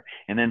supervisor,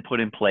 and then put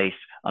in place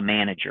a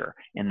manager,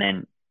 and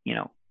then,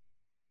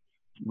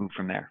 move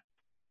from there.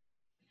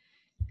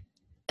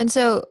 And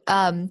so,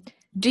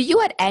 do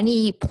you at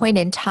any point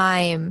in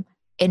time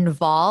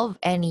involve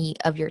any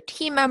of your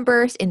team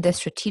members in the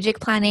strategic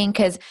planning?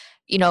 Because,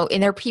 in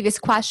their previous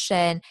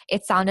question,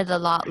 it sounded a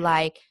lot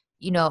like,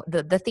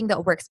 the thing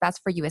that works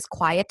best for you is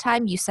quiet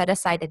time. You set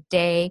aside a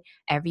day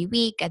every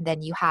week, and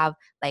then you have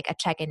like a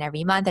check-in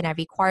every month and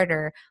every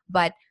quarter.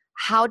 But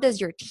how does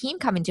your team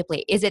come into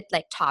play? Is it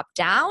like top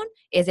down?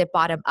 Is it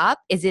bottom up?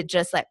 Is it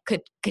just like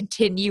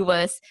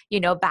continuous,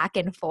 back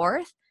and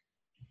forth?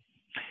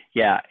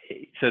 Yeah.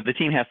 So the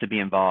team has to be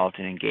involved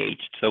and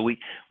engaged. So we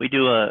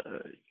do a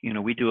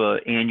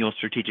annual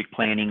strategic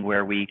planning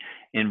where we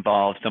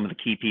involve some of the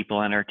key people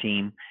on our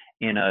team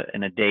in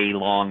a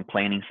day-long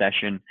planning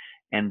session.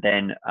 And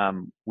then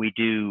then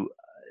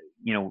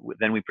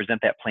we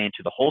present that plan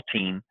to the whole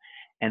team.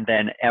 And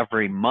then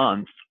every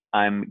month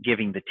I'm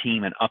giving the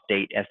team an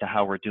update as to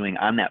how we're doing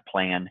on that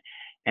plan.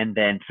 And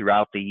then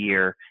throughout the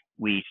year,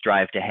 we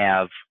strive to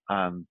have,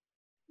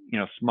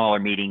 smaller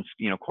meetings,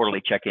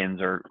 quarterly check-ins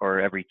or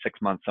every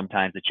 6 months,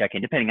 sometimes a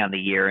check-in, depending on the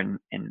year and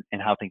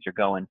how things are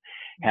going,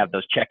 have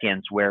those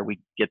check-ins where we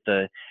get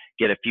a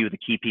few of the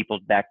key people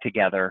back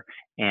together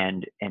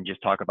and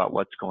just talk about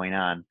what's going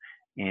on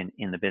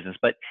in the business.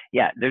 But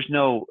yeah, there's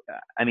no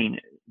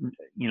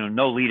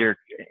leader,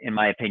 in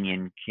my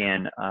opinion,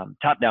 can,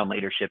 top-down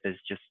leadership is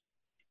just,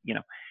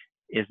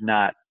 is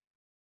not,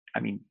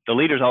 the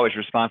leader's always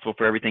responsible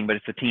for everything, but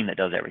it's the team that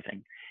does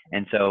everything.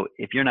 And so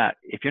if you're not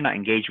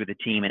engaged with the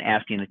team and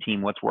asking the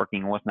team what's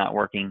working and what's not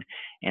working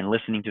and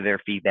listening to their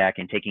feedback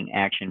and taking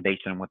action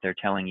based on what they're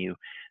telling you,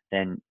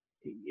 then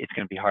it's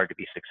going to be hard to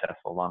be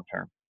successful long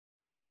term.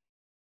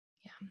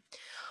 Yeah.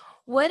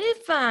 What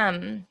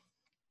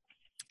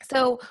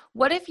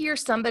if you're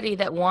somebody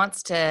that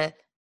wants to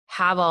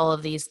have all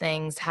of these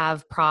things,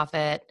 have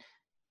profit,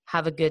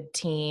 have a good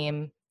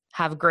team,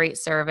 have great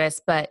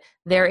service, but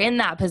they're in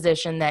that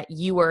position that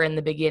you were in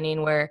the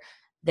beginning where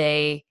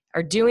they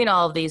are doing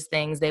all of these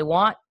things. They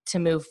want to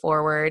move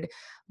forward,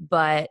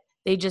 but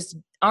they just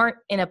aren't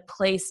in a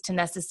place to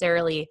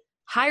necessarily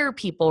hire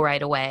people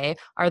right away.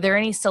 Are there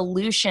any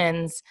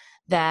solutions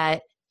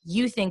that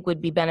you think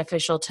would be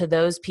beneficial to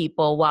those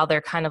people while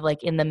they're kind of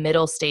like in the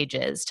middle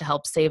stages to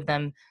help save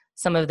them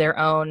some of their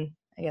own,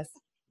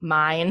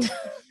 mind?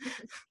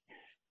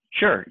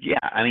 Sure. Yeah.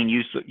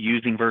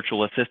 Using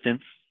virtual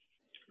assistants,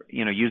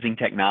 using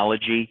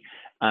technology,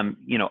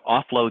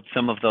 offload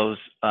some of those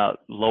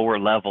lower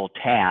level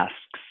tasks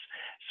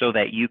so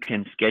that you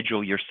can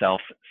schedule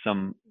yourself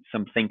some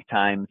think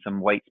time,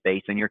 some white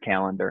space in your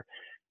calendar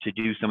to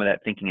do some of that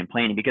thinking and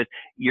planning. Because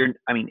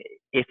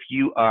if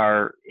you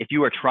are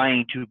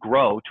trying to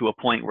grow to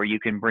a point where you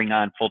can bring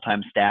on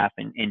full-time staff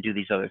and do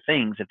these other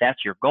things, if that's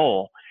your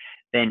goal,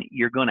 then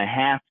you're going to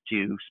have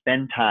to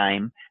spend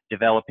time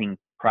developing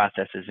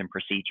processes and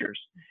procedures.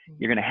 Mm-hmm.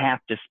 You're going to have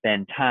to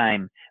spend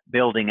time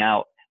building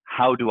out,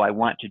 how do I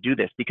want to do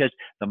this? Because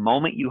the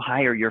moment you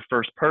hire your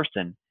first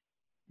person,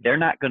 they're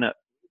not going to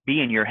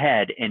be in your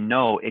head and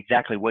know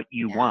exactly what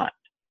you want.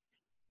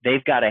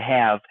 They've got to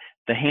have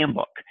the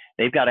handbook.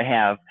 They've got to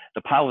have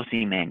the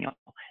policy manual.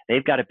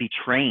 They've got to be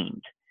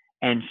trained.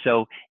 And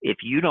so if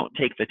you don't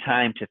take the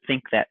time to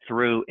think that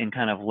through and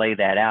kind of lay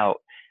that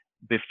out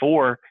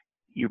before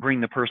you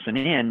bring the person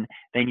in,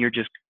 then you're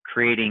just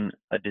creating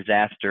a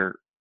disaster,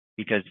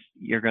 because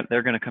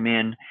they're going to come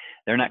in.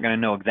 They're not going to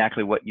know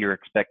exactly what your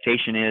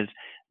expectation is.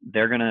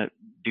 They're going to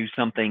do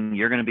something.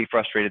 You're going to be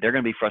frustrated. They're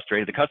going to be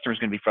frustrated. The customer's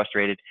going to be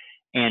frustrated,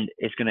 and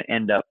it's going to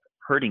end up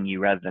hurting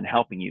you rather than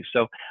helping you.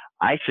 So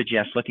I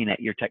suggest looking at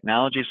your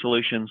technology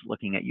solutions,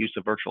 looking at use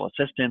of virtual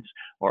assistants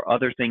or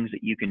other things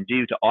that you can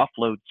do to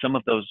offload some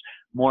of those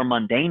more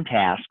mundane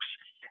tasks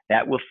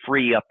that will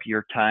free up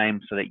your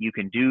time so that you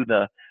can do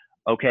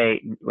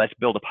okay, let's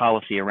build a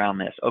policy around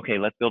this. Okay,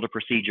 let's build a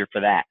procedure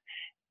for that.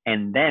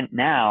 And then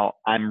now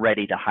I'm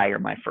ready to hire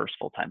my first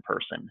full-time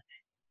person.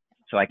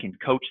 So I can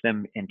coach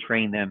them and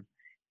train them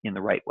in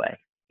the right way.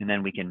 And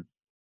then we can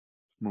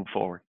move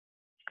forward.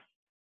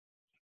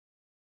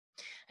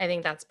 I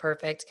think that's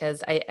perfect,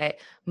 because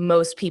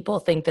most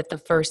people think that the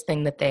first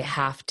thing that they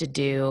have to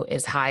do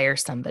is hire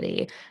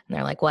somebody. And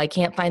they're like, well, I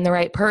can't find the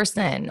right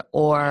person,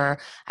 or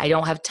I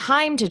don't have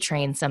time to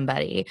train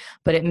somebody.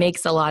 But it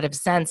makes a lot of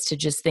sense to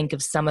just think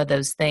of some of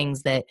those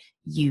things that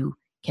you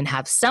can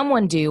have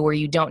someone do where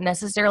you don't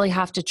necessarily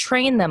have to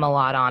train them a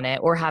lot on it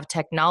or have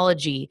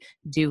technology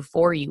do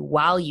for you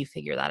while you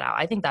figure that out.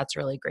 I think that's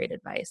really great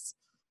advice,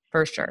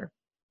 for sure.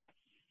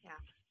 Yeah.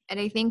 And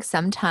I think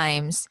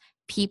sometimes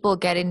people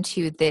get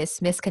into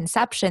this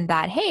misconception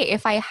that, hey,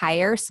 if I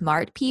hire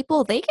smart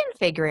people, they can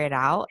figure it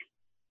out.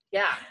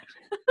 Yeah.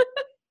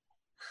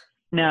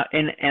 Now,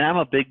 and I'm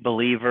a big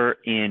believer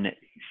in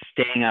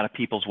staying out of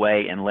people's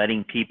way and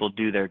letting people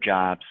do their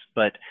jobs.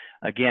 But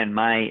again,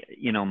 my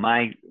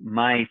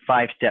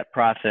 5-step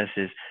process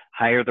is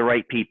hire the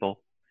right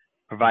people,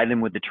 provide them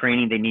with the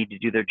training they need to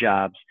do their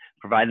jobs,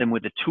 provide them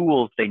with the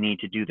tools they need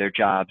to do their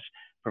jobs,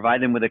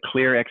 provide them with a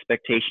clear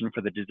expectation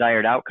for the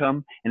desired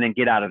outcome, and then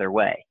get out of their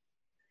way.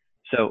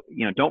 So,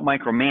 don't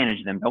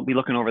micromanage them. Don't be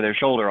looking over their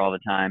shoulder all the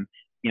time,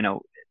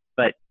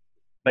 but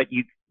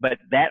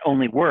that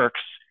only works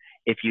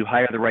if you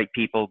hire the right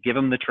people, give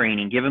them the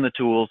training, give them the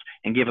tools,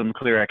 and give them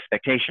clear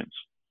expectations.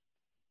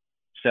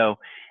 So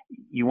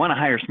you want to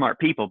hire smart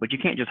people, but you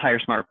can't just hire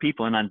smart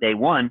people and on day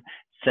one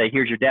say,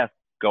 here's your desk,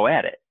 go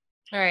at it.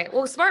 All right.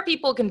 Well, smart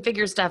people can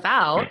figure stuff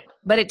out,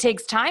 but it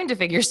takes time to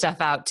figure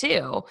stuff out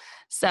too.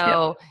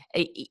 So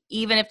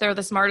even if they're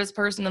the smartest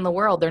person in the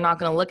world, they're not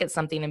going to look at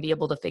something and be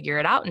able to figure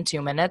it out in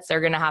 2 minutes. They're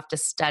going to have to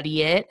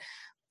study it,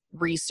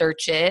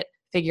 research it,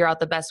 figure out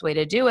the best way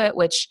to do it,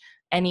 which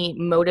any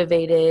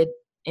motivated,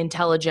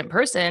 intelligent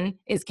person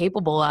is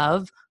capable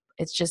of.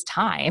 It's just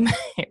time.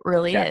 It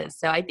really is.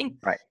 So I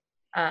think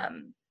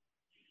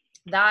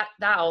that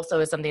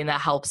also is something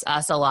that helps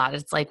us a lot.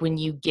 It's like when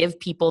you give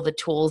people the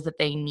tools that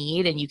they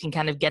need and you can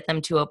kind of get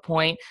them to a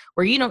point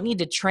where you don't need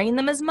to train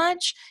them as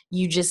much.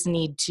 You just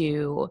need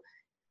to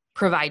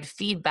provide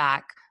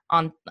feedback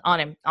on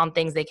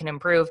things they can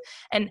improve.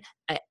 And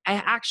I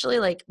actually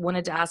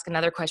wanted to ask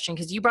another question,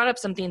 because you brought up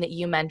something that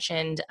you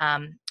mentioned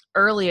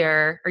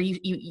earlier, or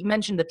you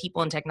mentioned the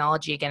people in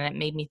technology again, and it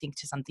made me think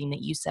to something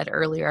that you said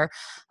earlier.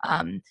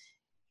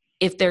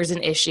 If there's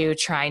an issue,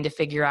 trying to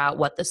figure out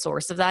what the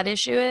source of that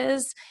issue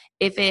is.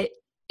 If it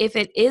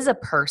is a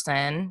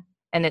person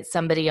and it's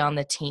somebody on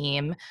the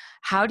team,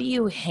 how do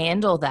you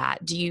handle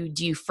that? Do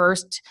you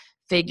first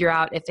figure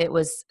out if it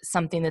was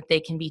something that they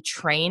can be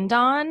trained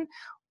on,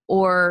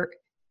 or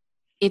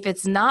if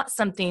it's not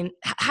something,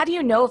 how do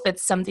you know if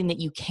it's something that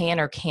you can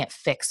or can't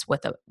fix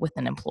with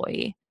an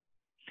employee?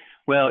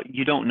 Well,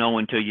 you don't know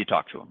until you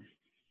talk to them,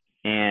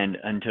 and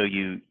until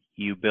you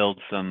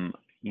build some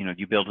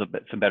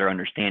some better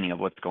understanding of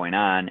what's going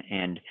on,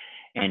 and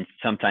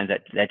sometimes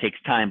that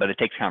takes time, but it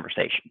takes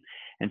conversation.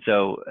 And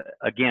so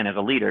again, as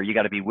a leader, you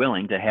got to be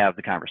willing to have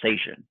the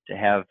conversation, to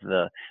have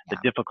the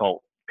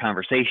difficult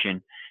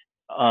conversation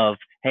of,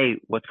 hey,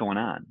 what's going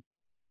on,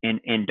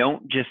 and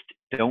don't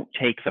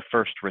take the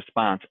first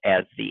response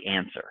as the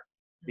answer,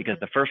 because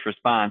the first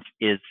response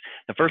is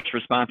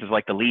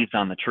like the leaves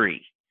on the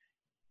tree.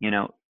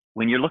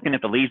 When you're looking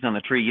at the leaves on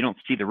the tree, you don't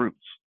see the roots.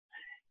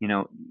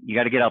 You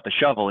got to get out the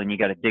shovel and you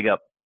got to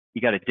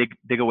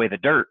dig away the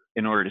dirt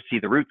in order to see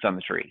the roots on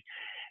the tree.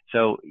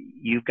 So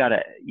you got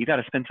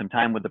to spend some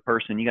time with the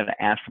person. You got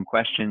to ask some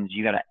questions.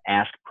 You got to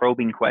ask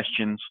probing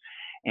questions,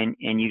 and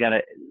you got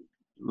to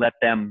let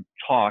them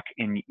talk,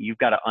 and you've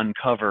got to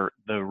uncover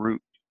the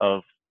root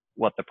of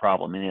what the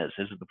problem is.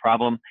 Is it the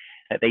problem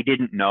that they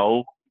didn't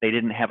know, they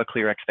didn't have a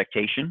clear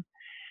expectation?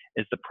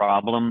 Is the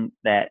problem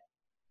that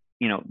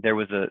there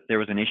was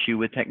an issue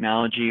with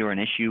technology or an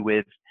issue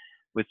with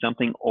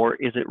something, or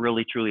is it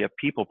really truly a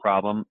people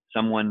problem?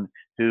 Someone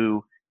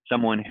who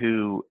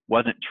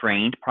wasn't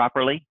trained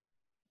properly,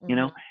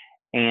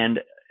 and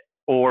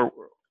or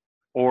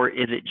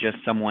is it just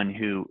someone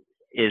who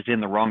is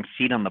in the wrong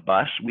seat on the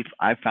bus?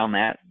 I've found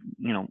that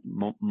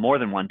more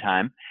than one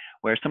time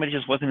where somebody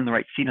just wasn't in the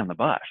right seat on the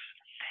bus,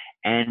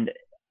 and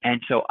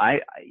so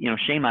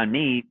shame on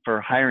me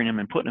for hiring them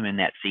and putting them in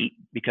that seat,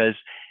 because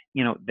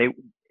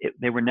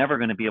they were never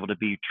going to be able to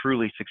be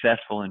truly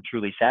successful and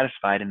truly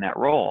satisfied in that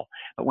role.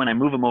 But when I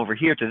move them over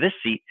here to this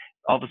seat,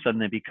 all of a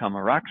sudden they become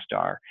a rock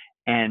star,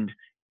 and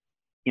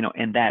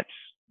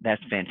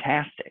that's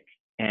fantastic.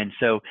 And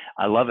so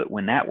I love it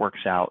when that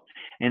works out.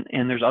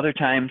 And there's other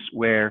times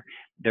where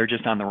they're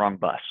just on the wrong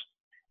bus.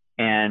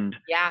 And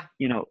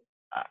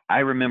I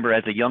remember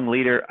as a young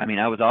leader,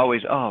 I was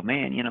always, oh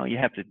man, you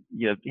have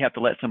to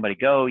let somebody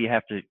go. You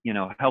have to,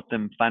 help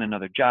them find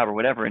another job or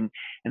whatever. And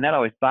that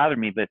always bothered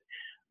me. But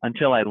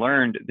until I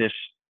learned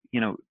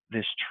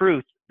this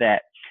truth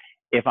that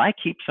if I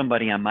keep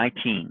somebody on my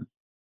team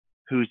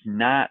who's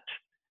not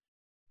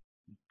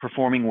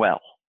performing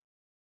well,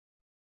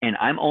 and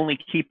I'm only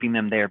keeping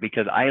them there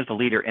because I, as a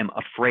leader, am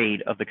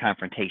afraid of the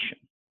confrontation.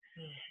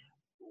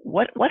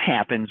 What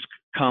happens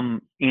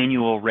come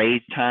annual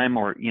raise time,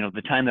 or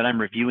the time that I'm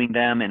reviewing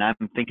them and I'm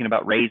thinking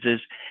about raises?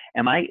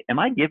 Am I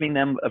giving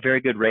them a very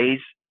good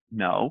raise?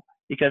 No,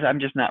 because I'm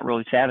just not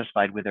really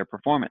satisfied with their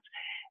performance.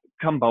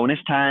 Come bonus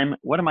time,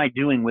 what am I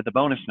doing with the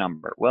bonus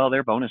number? Well,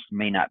 their bonus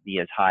may not be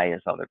as high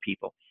as other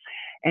people.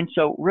 And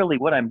so really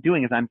what I'm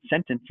doing is I'm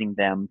sentencing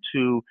them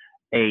to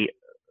a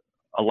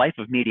life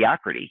of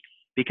mediocrity,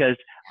 because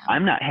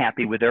I'm not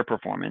happy with their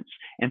performance.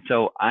 And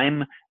so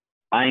I'm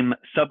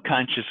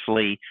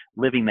subconsciously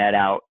living that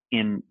out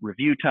in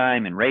review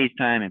time and raise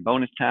time and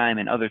bonus time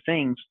and other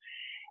things.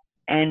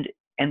 And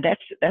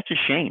that's a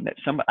shame that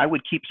I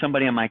would keep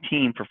somebody on my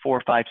team for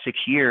 4, 5, 6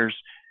 years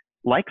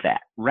like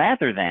that,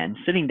 rather than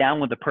sitting down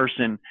with the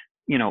person,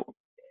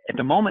 at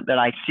the moment that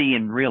I see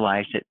and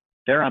realize that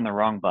they're on the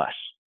wrong bus,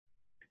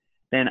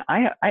 then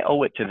I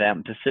owe it to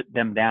them to sit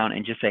them down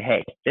and just say,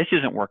 hey, this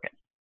isn't working.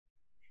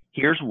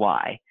 Here's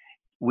why.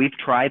 We've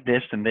tried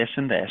this and this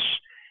and this,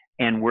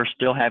 and we're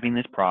still having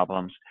these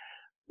problems.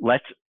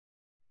 Let's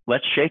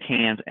shake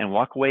hands and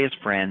walk away as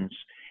friends.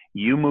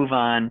 You move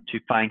on to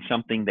find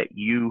something that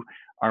you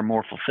are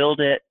more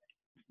fulfilled at,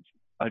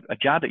 a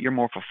job that you're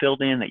more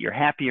fulfilled in, that you're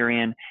happier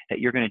in, that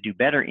you're going to do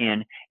better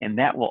in, and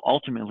that will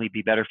ultimately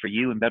be better for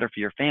you and better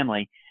for your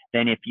family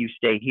than if you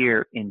stay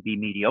here and be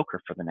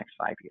mediocre for the next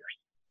 5 years.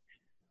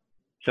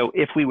 So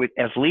if we would,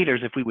 as leaders,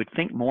 if we would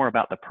think more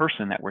about the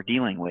person that we're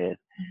dealing with,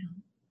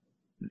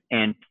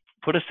 and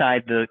put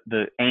aside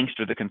the angst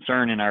or the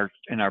concern in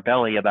our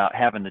belly about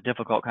having the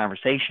difficult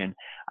conversation,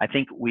 I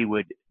think we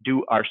would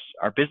do our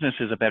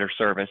businesses a better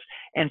service,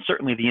 and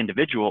certainly the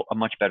individual a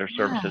much better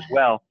service as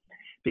well,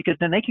 because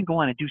then they can go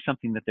on and do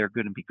something that they're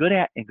going to be good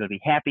at and going to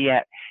be happy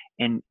at,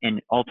 and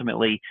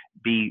ultimately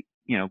be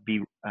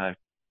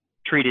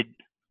treated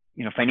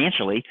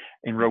financially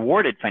and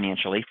rewarded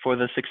financially for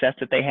the success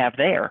that they have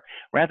there,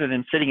 rather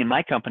than sitting in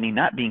my company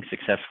not being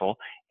successful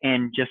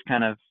and just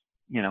kind of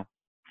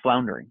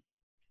floundering.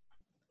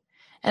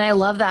 And I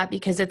love that,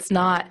 because it's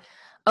not,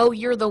 oh,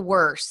 you're the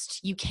worst,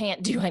 you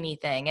can't do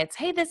anything. It's,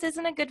 hey, this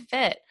isn't a good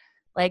fit.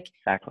 Like,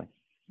 exactly.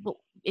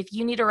 If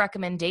you need a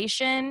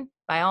recommendation,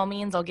 by all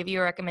means, I'll give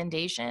you a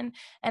recommendation.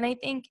 And I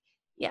think,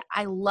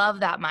 I love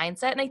that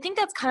mindset. And I think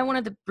that's kind of one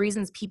of the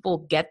reasons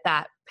people get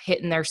that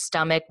hit in their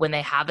stomach when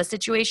they have a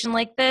situation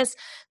like this,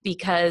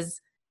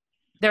 because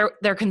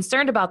they're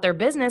concerned about their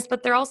business,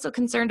 but they're also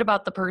concerned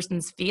about the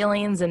person's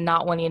feelings and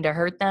not wanting to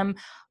hurt them.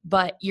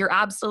 But you're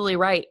absolutely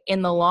right.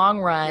 In the long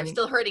run, You're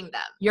still hurting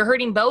them. You're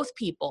hurting both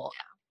people.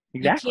 Yeah.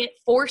 Exactly. You can't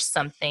force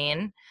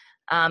something.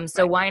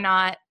 So why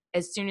not,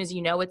 as soon as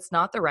you know it's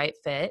not the right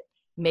fit,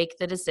 make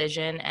the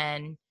decision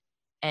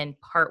and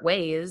part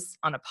ways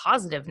on a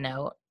positive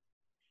note.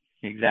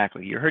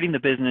 Exactly. You're hurting the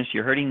business,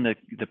 you're hurting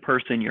the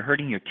person, you're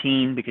hurting your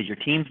team, because your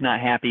team's not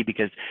happy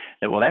because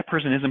that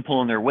person isn't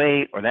pulling their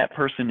weight, or that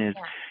person is,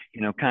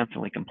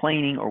 constantly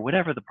complaining, or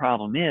whatever the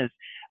problem is.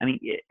 I mean,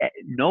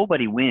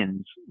 nobody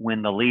wins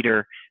when the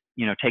leader,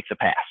 takes a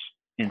pass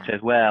and says,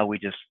 well,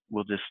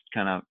 we'll just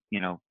kind of,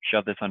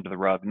 shove this under the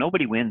rug.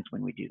 Nobody wins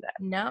when we do that.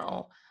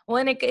 No. Well,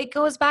 and it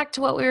goes back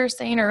to what we were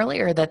saying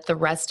earlier, that the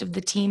rest of the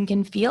team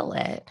can feel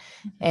it.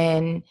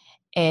 And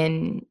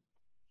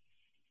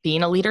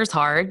being a leader is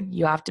hard.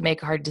 You have to make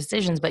hard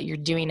decisions, but you're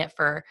doing it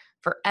for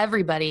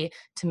everybody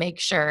to make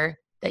sure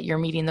that you're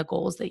meeting the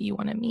goals that you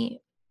want to meet.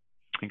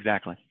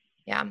 Exactly.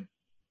 Yeah.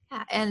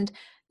 Yeah. And,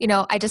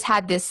 I just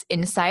had this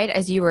insight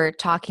as you were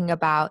talking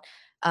about,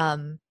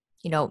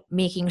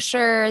 making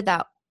sure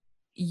that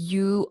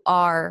you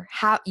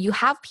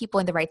have people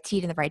in the right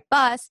seat in the right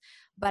bus.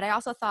 But I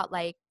also thought,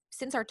 like,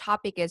 since our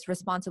topic is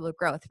responsible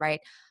growth,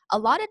 right? A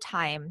lot of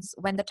times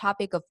when the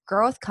topic of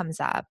growth comes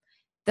up,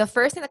 the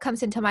first thing that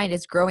comes into mind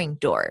is growing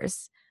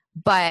doors.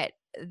 But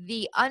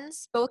the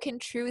unspoken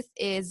truth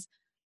is,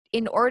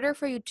 in order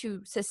for you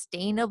to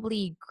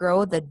sustainably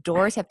grow the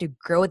doors, you have to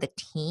grow the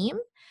team.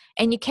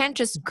 And you can't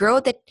just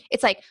grow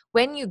it's like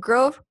when you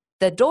grow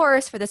the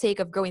doors for the sake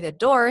of growing the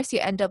doors, you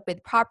end up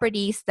with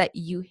properties that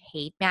you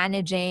hate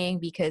managing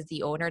because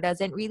the owner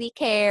doesn't really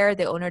care.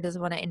 The owner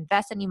doesn't want to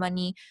invest any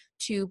money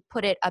to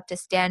put it up to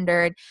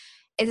standard.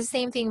 It's the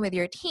same thing with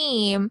your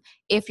team.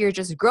 If you're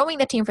just growing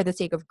the team for the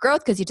sake of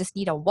growth because you just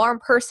need a warm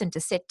person to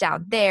sit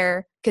down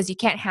there because you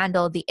can't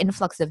handle the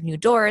influx of new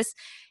doors,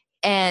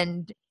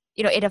 and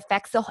it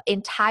affects the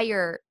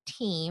entire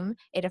team,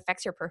 it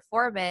affects your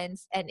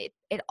performance, and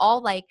it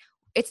all, like,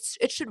 it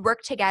should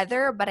work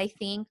together. But I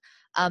think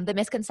the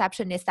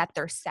misconception is that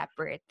they're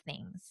separate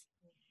things.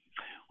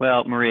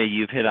 Well, Maria,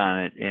 you've hit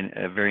on it in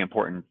a very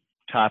important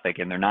topic,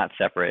 and they're not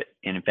separate.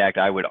 And in fact,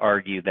 I would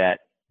argue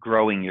that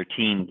growing your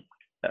team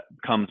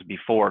comes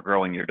before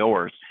growing your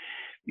doors,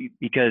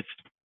 because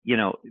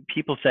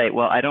people say,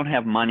 well, I don't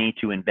have money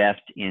to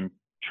invest in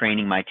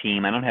training my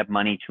team, I don't have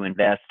money to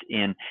invest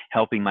in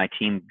helping my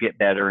team get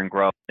better and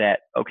grow.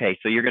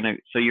 So you're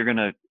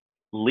gonna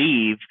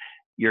leave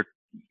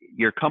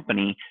your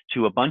company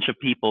to a bunch of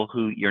people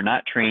who you're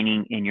not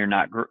training and you're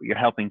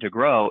helping to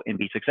grow and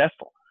be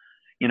successful.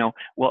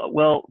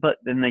 But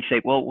then they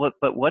say, but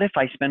what if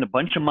I spend a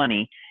bunch of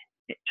money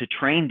to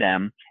train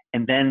them,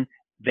 and then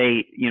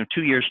they,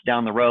 2 years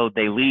down the road,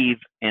 they leave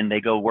and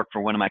they go work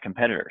for one of my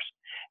competitors?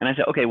 And I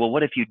said, okay, well,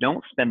 what if you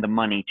don't spend the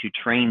money to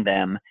train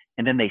them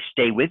and then they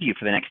stay with you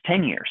for the next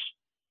 10 years?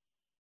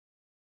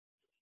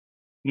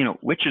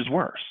 Which is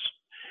worse?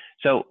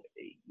 So,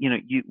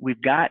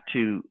 we've got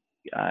to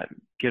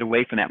get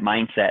away from that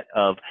mindset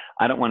of,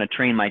 I don't want to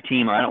train my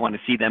team, or I don't want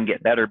to see them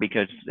get better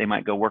because they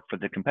might go work for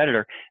the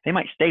competitor. They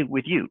might stay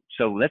with you.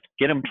 So let's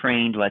get them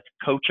trained. Let's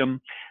coach them,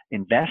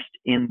 invest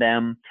in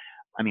them.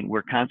 I mean,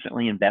 we're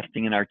constantly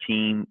investing in our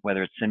team,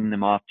 whether it's sending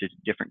them off to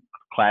different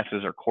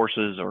classes or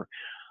courses,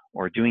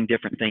 or doing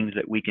different things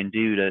that we can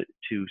do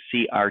to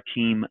see our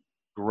team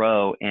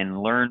grow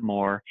and learn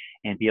more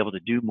and be able to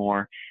do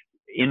more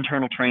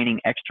internal training,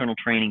 external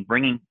training,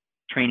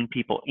 training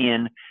people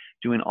in,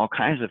 doing all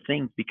kinds of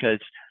things, because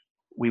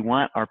we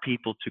want our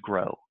people to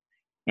grow.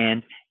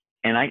 And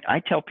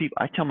I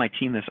tell my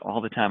team this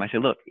all the time. I say,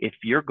 look, if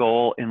your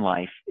goal in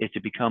life is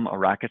to become a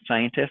rocket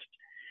scientist,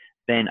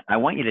 then I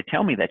want you to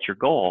tell me that's your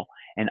goal,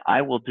 and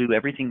I will do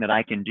everything that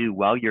I can do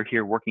while you're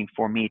here working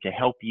for me to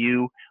help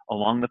you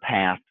along the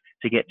path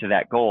to get to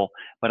that goal.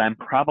 But I'm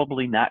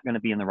probably not going to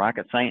be in the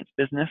rocket science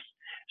business.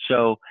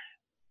 So,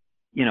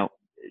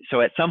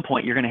 so at some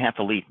point you're going to have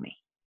to leave me,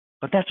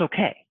 but that's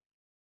okay,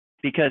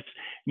 because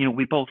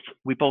we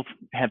both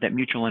have that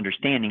mutual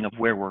understanding of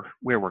where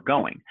we're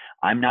going.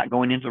 I'm not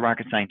going into the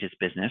rocket scientist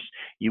business.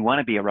 You want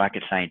to be a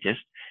rocket scientist,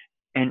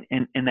 and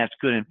that's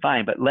good and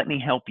fine, but let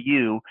me help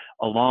you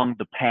along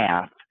the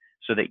path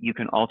so that you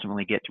can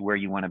ultimately get to where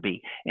you want to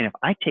be. And if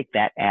I take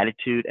that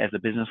attitude as a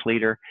business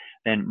leader,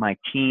 then my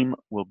team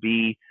will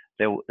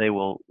they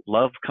will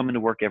love coming to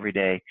work every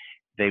day.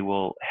 They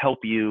will help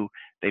you.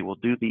 They will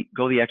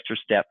go the extra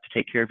step to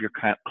take care of your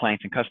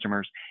clients and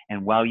customers.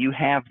 And while you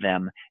have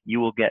them, you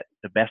will get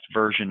the best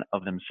version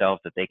of themselves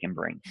that they can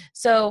bring.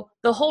 So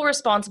the whole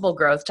responsible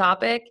growth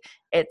topic,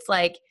 it's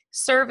like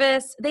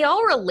service, they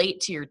all relate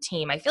to your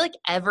team. I feel like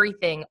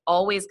everything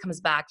always comes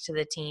back to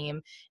the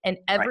team, and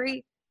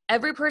every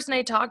person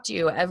I talk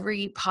to,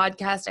 every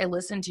podcast I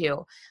listen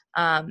to,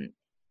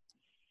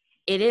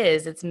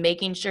 it's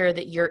making sure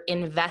that you're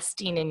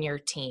investing in your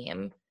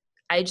team.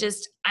 I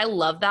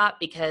love that,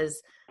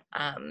 because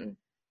I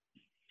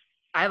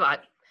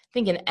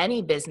think in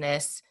any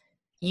business,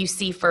 you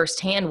see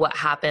firsthand what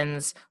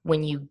happens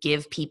when you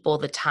give people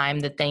the time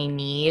that they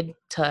need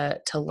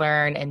to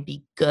learn and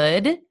be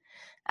good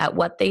at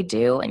what they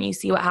do. And you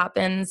see what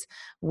happens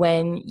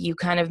when you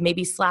kind of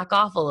maybe slack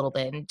off a little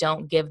bit and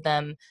don't give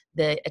them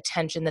the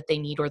attention that they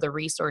need or the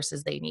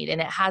resources they need.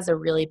 And it has a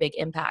really big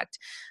impact.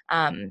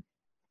 Going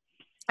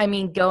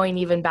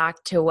even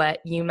back to what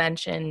you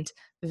mentioned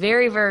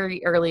very,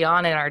 very early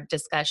on in our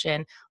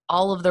discussion,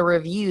 all of the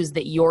reviews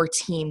that your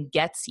team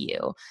gets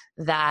you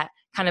that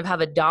kind of have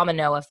a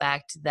domino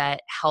effect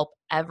that help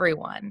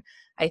everyone.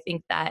 I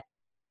think that,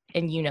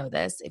 and you know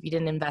this, if you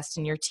didn't invest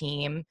in your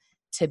team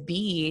to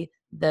be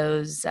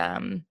those,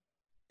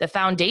 the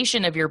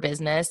foundation of your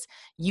business,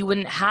 you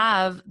wouldn't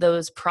have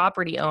those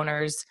property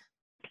owners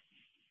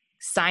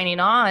signing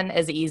on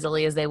as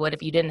easily as they would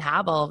if you didn't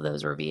have all of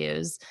those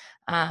reviews.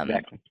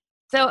 Exactly.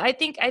 So I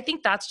think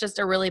that's just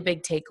a really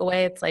big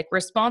takeaway. It's like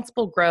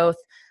responsible growth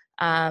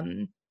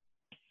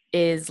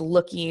is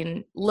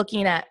looking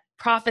at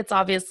profits,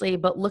 obviously,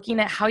 but looking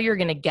at how you're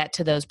going to get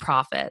to those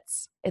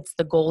profits. It's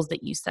the goals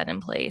that you set in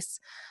place.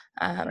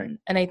 And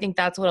I think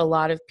that's what a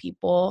lot of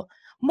people,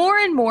 more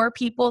and more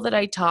people that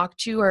I talk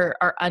to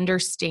are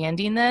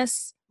understanding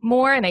this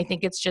more. And I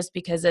think it's just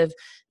because of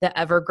the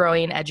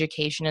ever-growing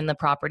education in the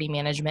property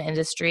management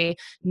industry.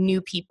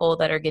 New people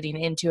that are getting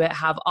into it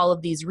have all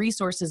of these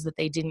resources that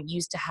they didn't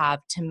used to have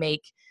to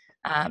make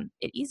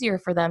it easier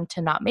for them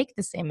to not make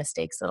the same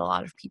mistakes that a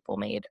lot of people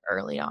made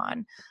early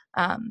on.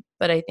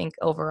 But I think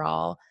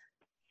overall,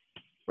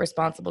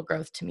 responsible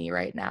growth to me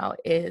right now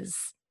is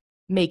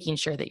making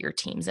sure that your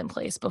team's in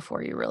place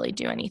before you really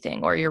do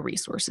anything, or your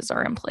resources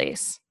are in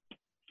place.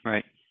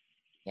 Right.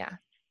 Yeah.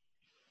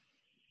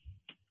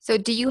 So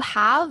do you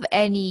have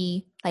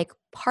any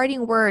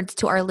parting words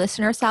to our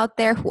listeners out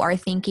there who are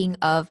thinking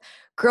of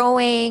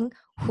growing,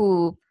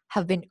 who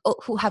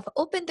have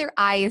opened their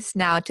eyes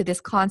now to this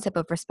concept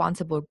of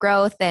responsible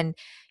growth, and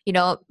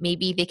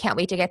maybe they can't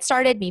wait to get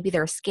started, maybe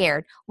they're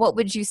scared? What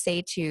would you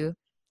say to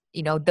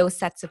those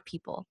sets of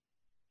people?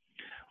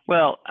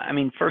 Well,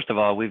 first of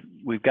all,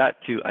 we've got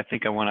to, I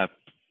think I want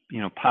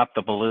to pop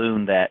the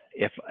balloon that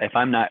if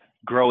I'm not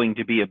growing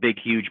to be a big,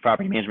 huge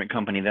property management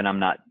company, then I'm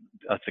not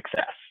a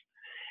success.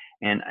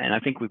 And I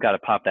think we've got to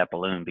pop that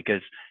balloon,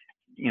 because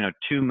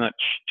too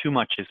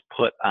much is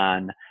put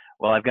on.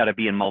 Well, I've got to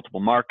be in multiple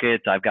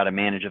markets. I've got to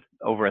manage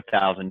over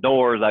 1,000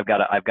 doors. I've got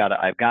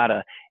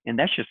to, and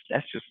that's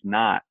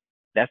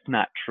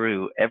not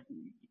true.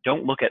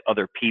 Don't look at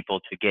other people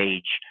to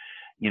gauge,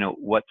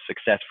 what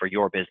success for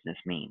your business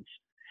means.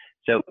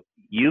 So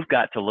you've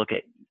got to look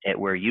at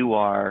where you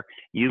are.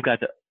 You've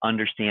got to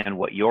understand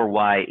what your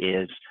why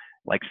is,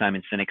 like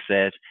Simon Sinek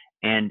says,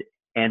 and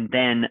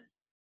then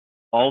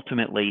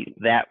ultimately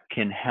that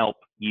can help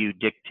you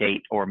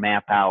dictate or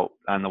map out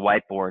on the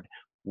whiteboard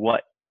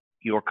what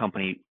your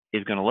company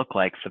is going to look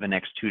like for the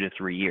next 2 to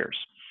 3 years.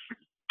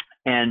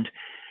 And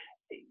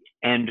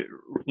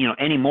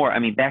anymore,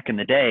 back in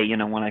the day,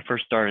 when I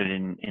first started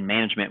in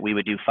management, we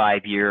would do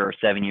 5-year or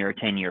 7-year or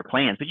 10-year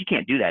plans, but you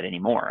can't do that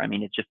anymore.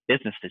 It's just,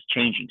 business is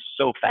changing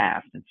so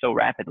fast and so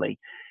rapidly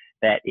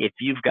that if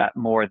you've got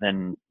more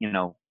than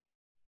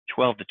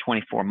 12 to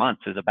 24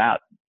 months is about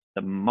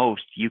the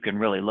most you can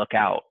really look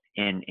out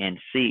and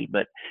see.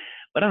 But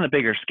on a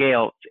bigger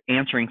scale,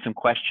 answering some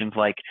questions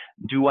like,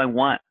 do I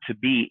want to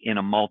be in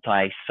a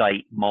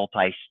multi-site,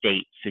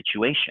 multi-state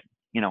situation?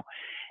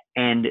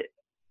 And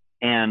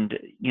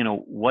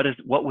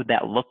what would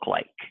that look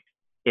like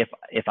if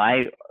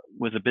I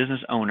was a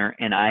business owner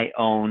and I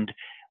owned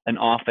an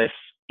office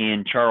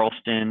in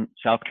Charleston,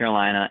 South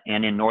Carolina,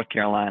 and in North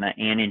Carolina,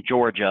 and in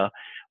Georgia,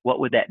 what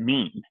would that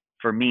mean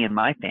for me and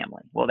my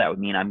family? Well, that would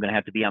mean I'm going to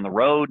have to be on the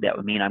road. That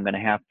would mean I'm going to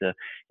have to,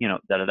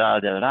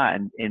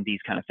 and these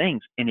kind of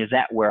things. And is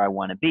that where I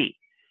want to be?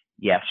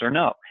 Yes or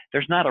no?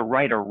 There's not a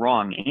right or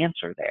wrong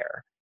answer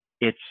there.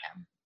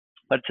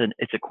 But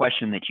it's a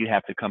question that you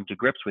have to come to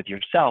grips with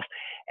yourself.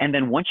 And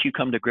then once you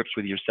come to grips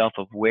with yourself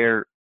of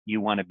where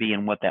you want to be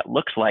and what that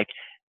looks like,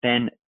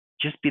 then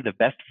just be the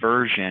best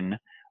version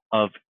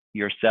of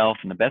yourself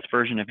and the best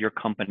version of your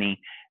company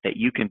that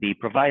you can be.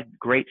 Provide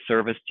great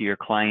service to your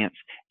clients,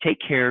 take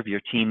care of your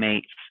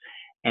teammates,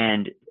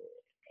 and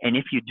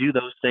if you do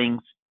those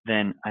things,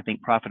 then I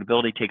think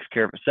profitability takes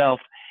care of itself,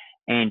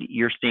 and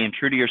you're staying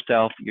true to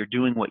yourself, you're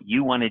doing what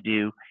you want to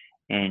do,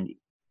 and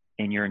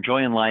you're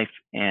enjoying life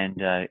and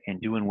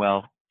doing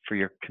well for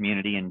your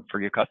community and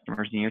for your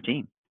customers and your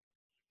team.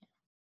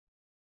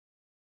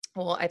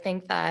 Well, I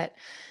think that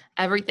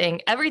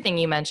everything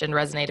you mentioned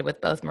resonated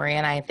with both Maria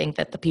and I think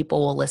that the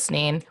people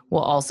listening will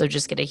also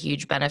just get a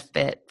huge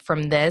benefit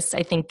from this.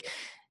 I think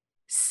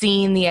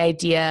seeing the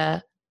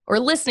idea or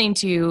listening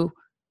to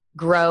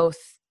growth,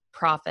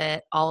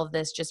 profit, all of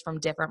this just from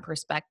different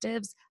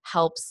perspectives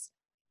helps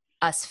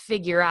us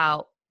figure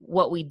out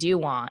what we do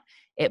want.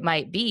 It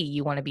might be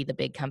you want to be the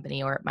big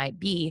company, or it might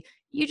be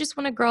you just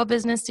want to grow a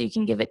business so you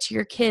can give it to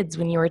your kids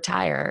when you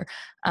retire.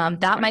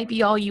 That might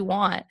be all you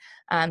want.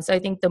 So I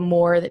think the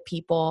more that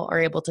people are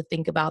able to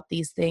think about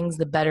these things,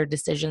 the better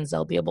decisions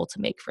they'll be able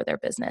to make for their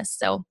business.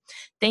 So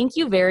thank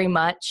you very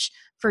much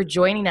for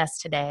joining us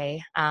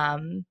today.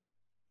 I'm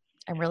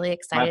really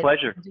excited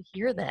to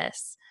hear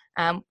this.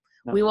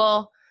 We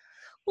will.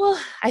 Well,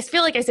 I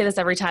feel like I say this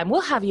every time. We'll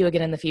have you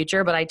again in the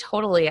future, but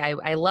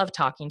I love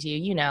talking to you.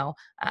 You know,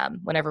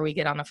 whenever we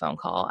get on a phone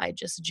call, I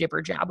just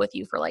jibber jab with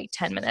you for like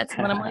 10 minutes.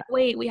 And then I'm like,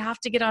 wait, we have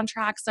to get on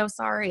track. So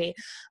sorry.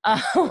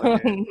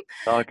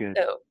 All good.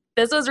 So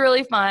this was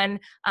really fun.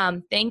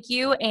 Thank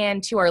you.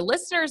 And to our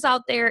listeners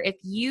out there, if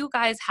you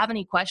guys have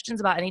any questions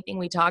about anything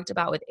we talked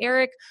about with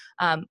Eric,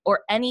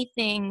 or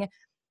anything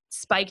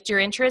spiked your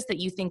interest that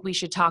you think we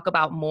should talk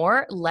about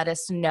more, let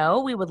us know.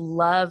 We would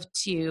love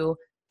to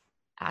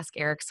ask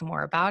Eric some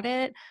more about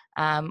it,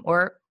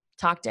 or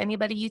talk to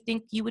anybody you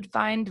think you would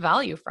find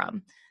value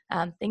from.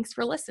 Thanks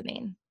for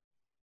listening.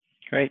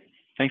 Great.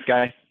 Thanks,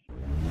 guys.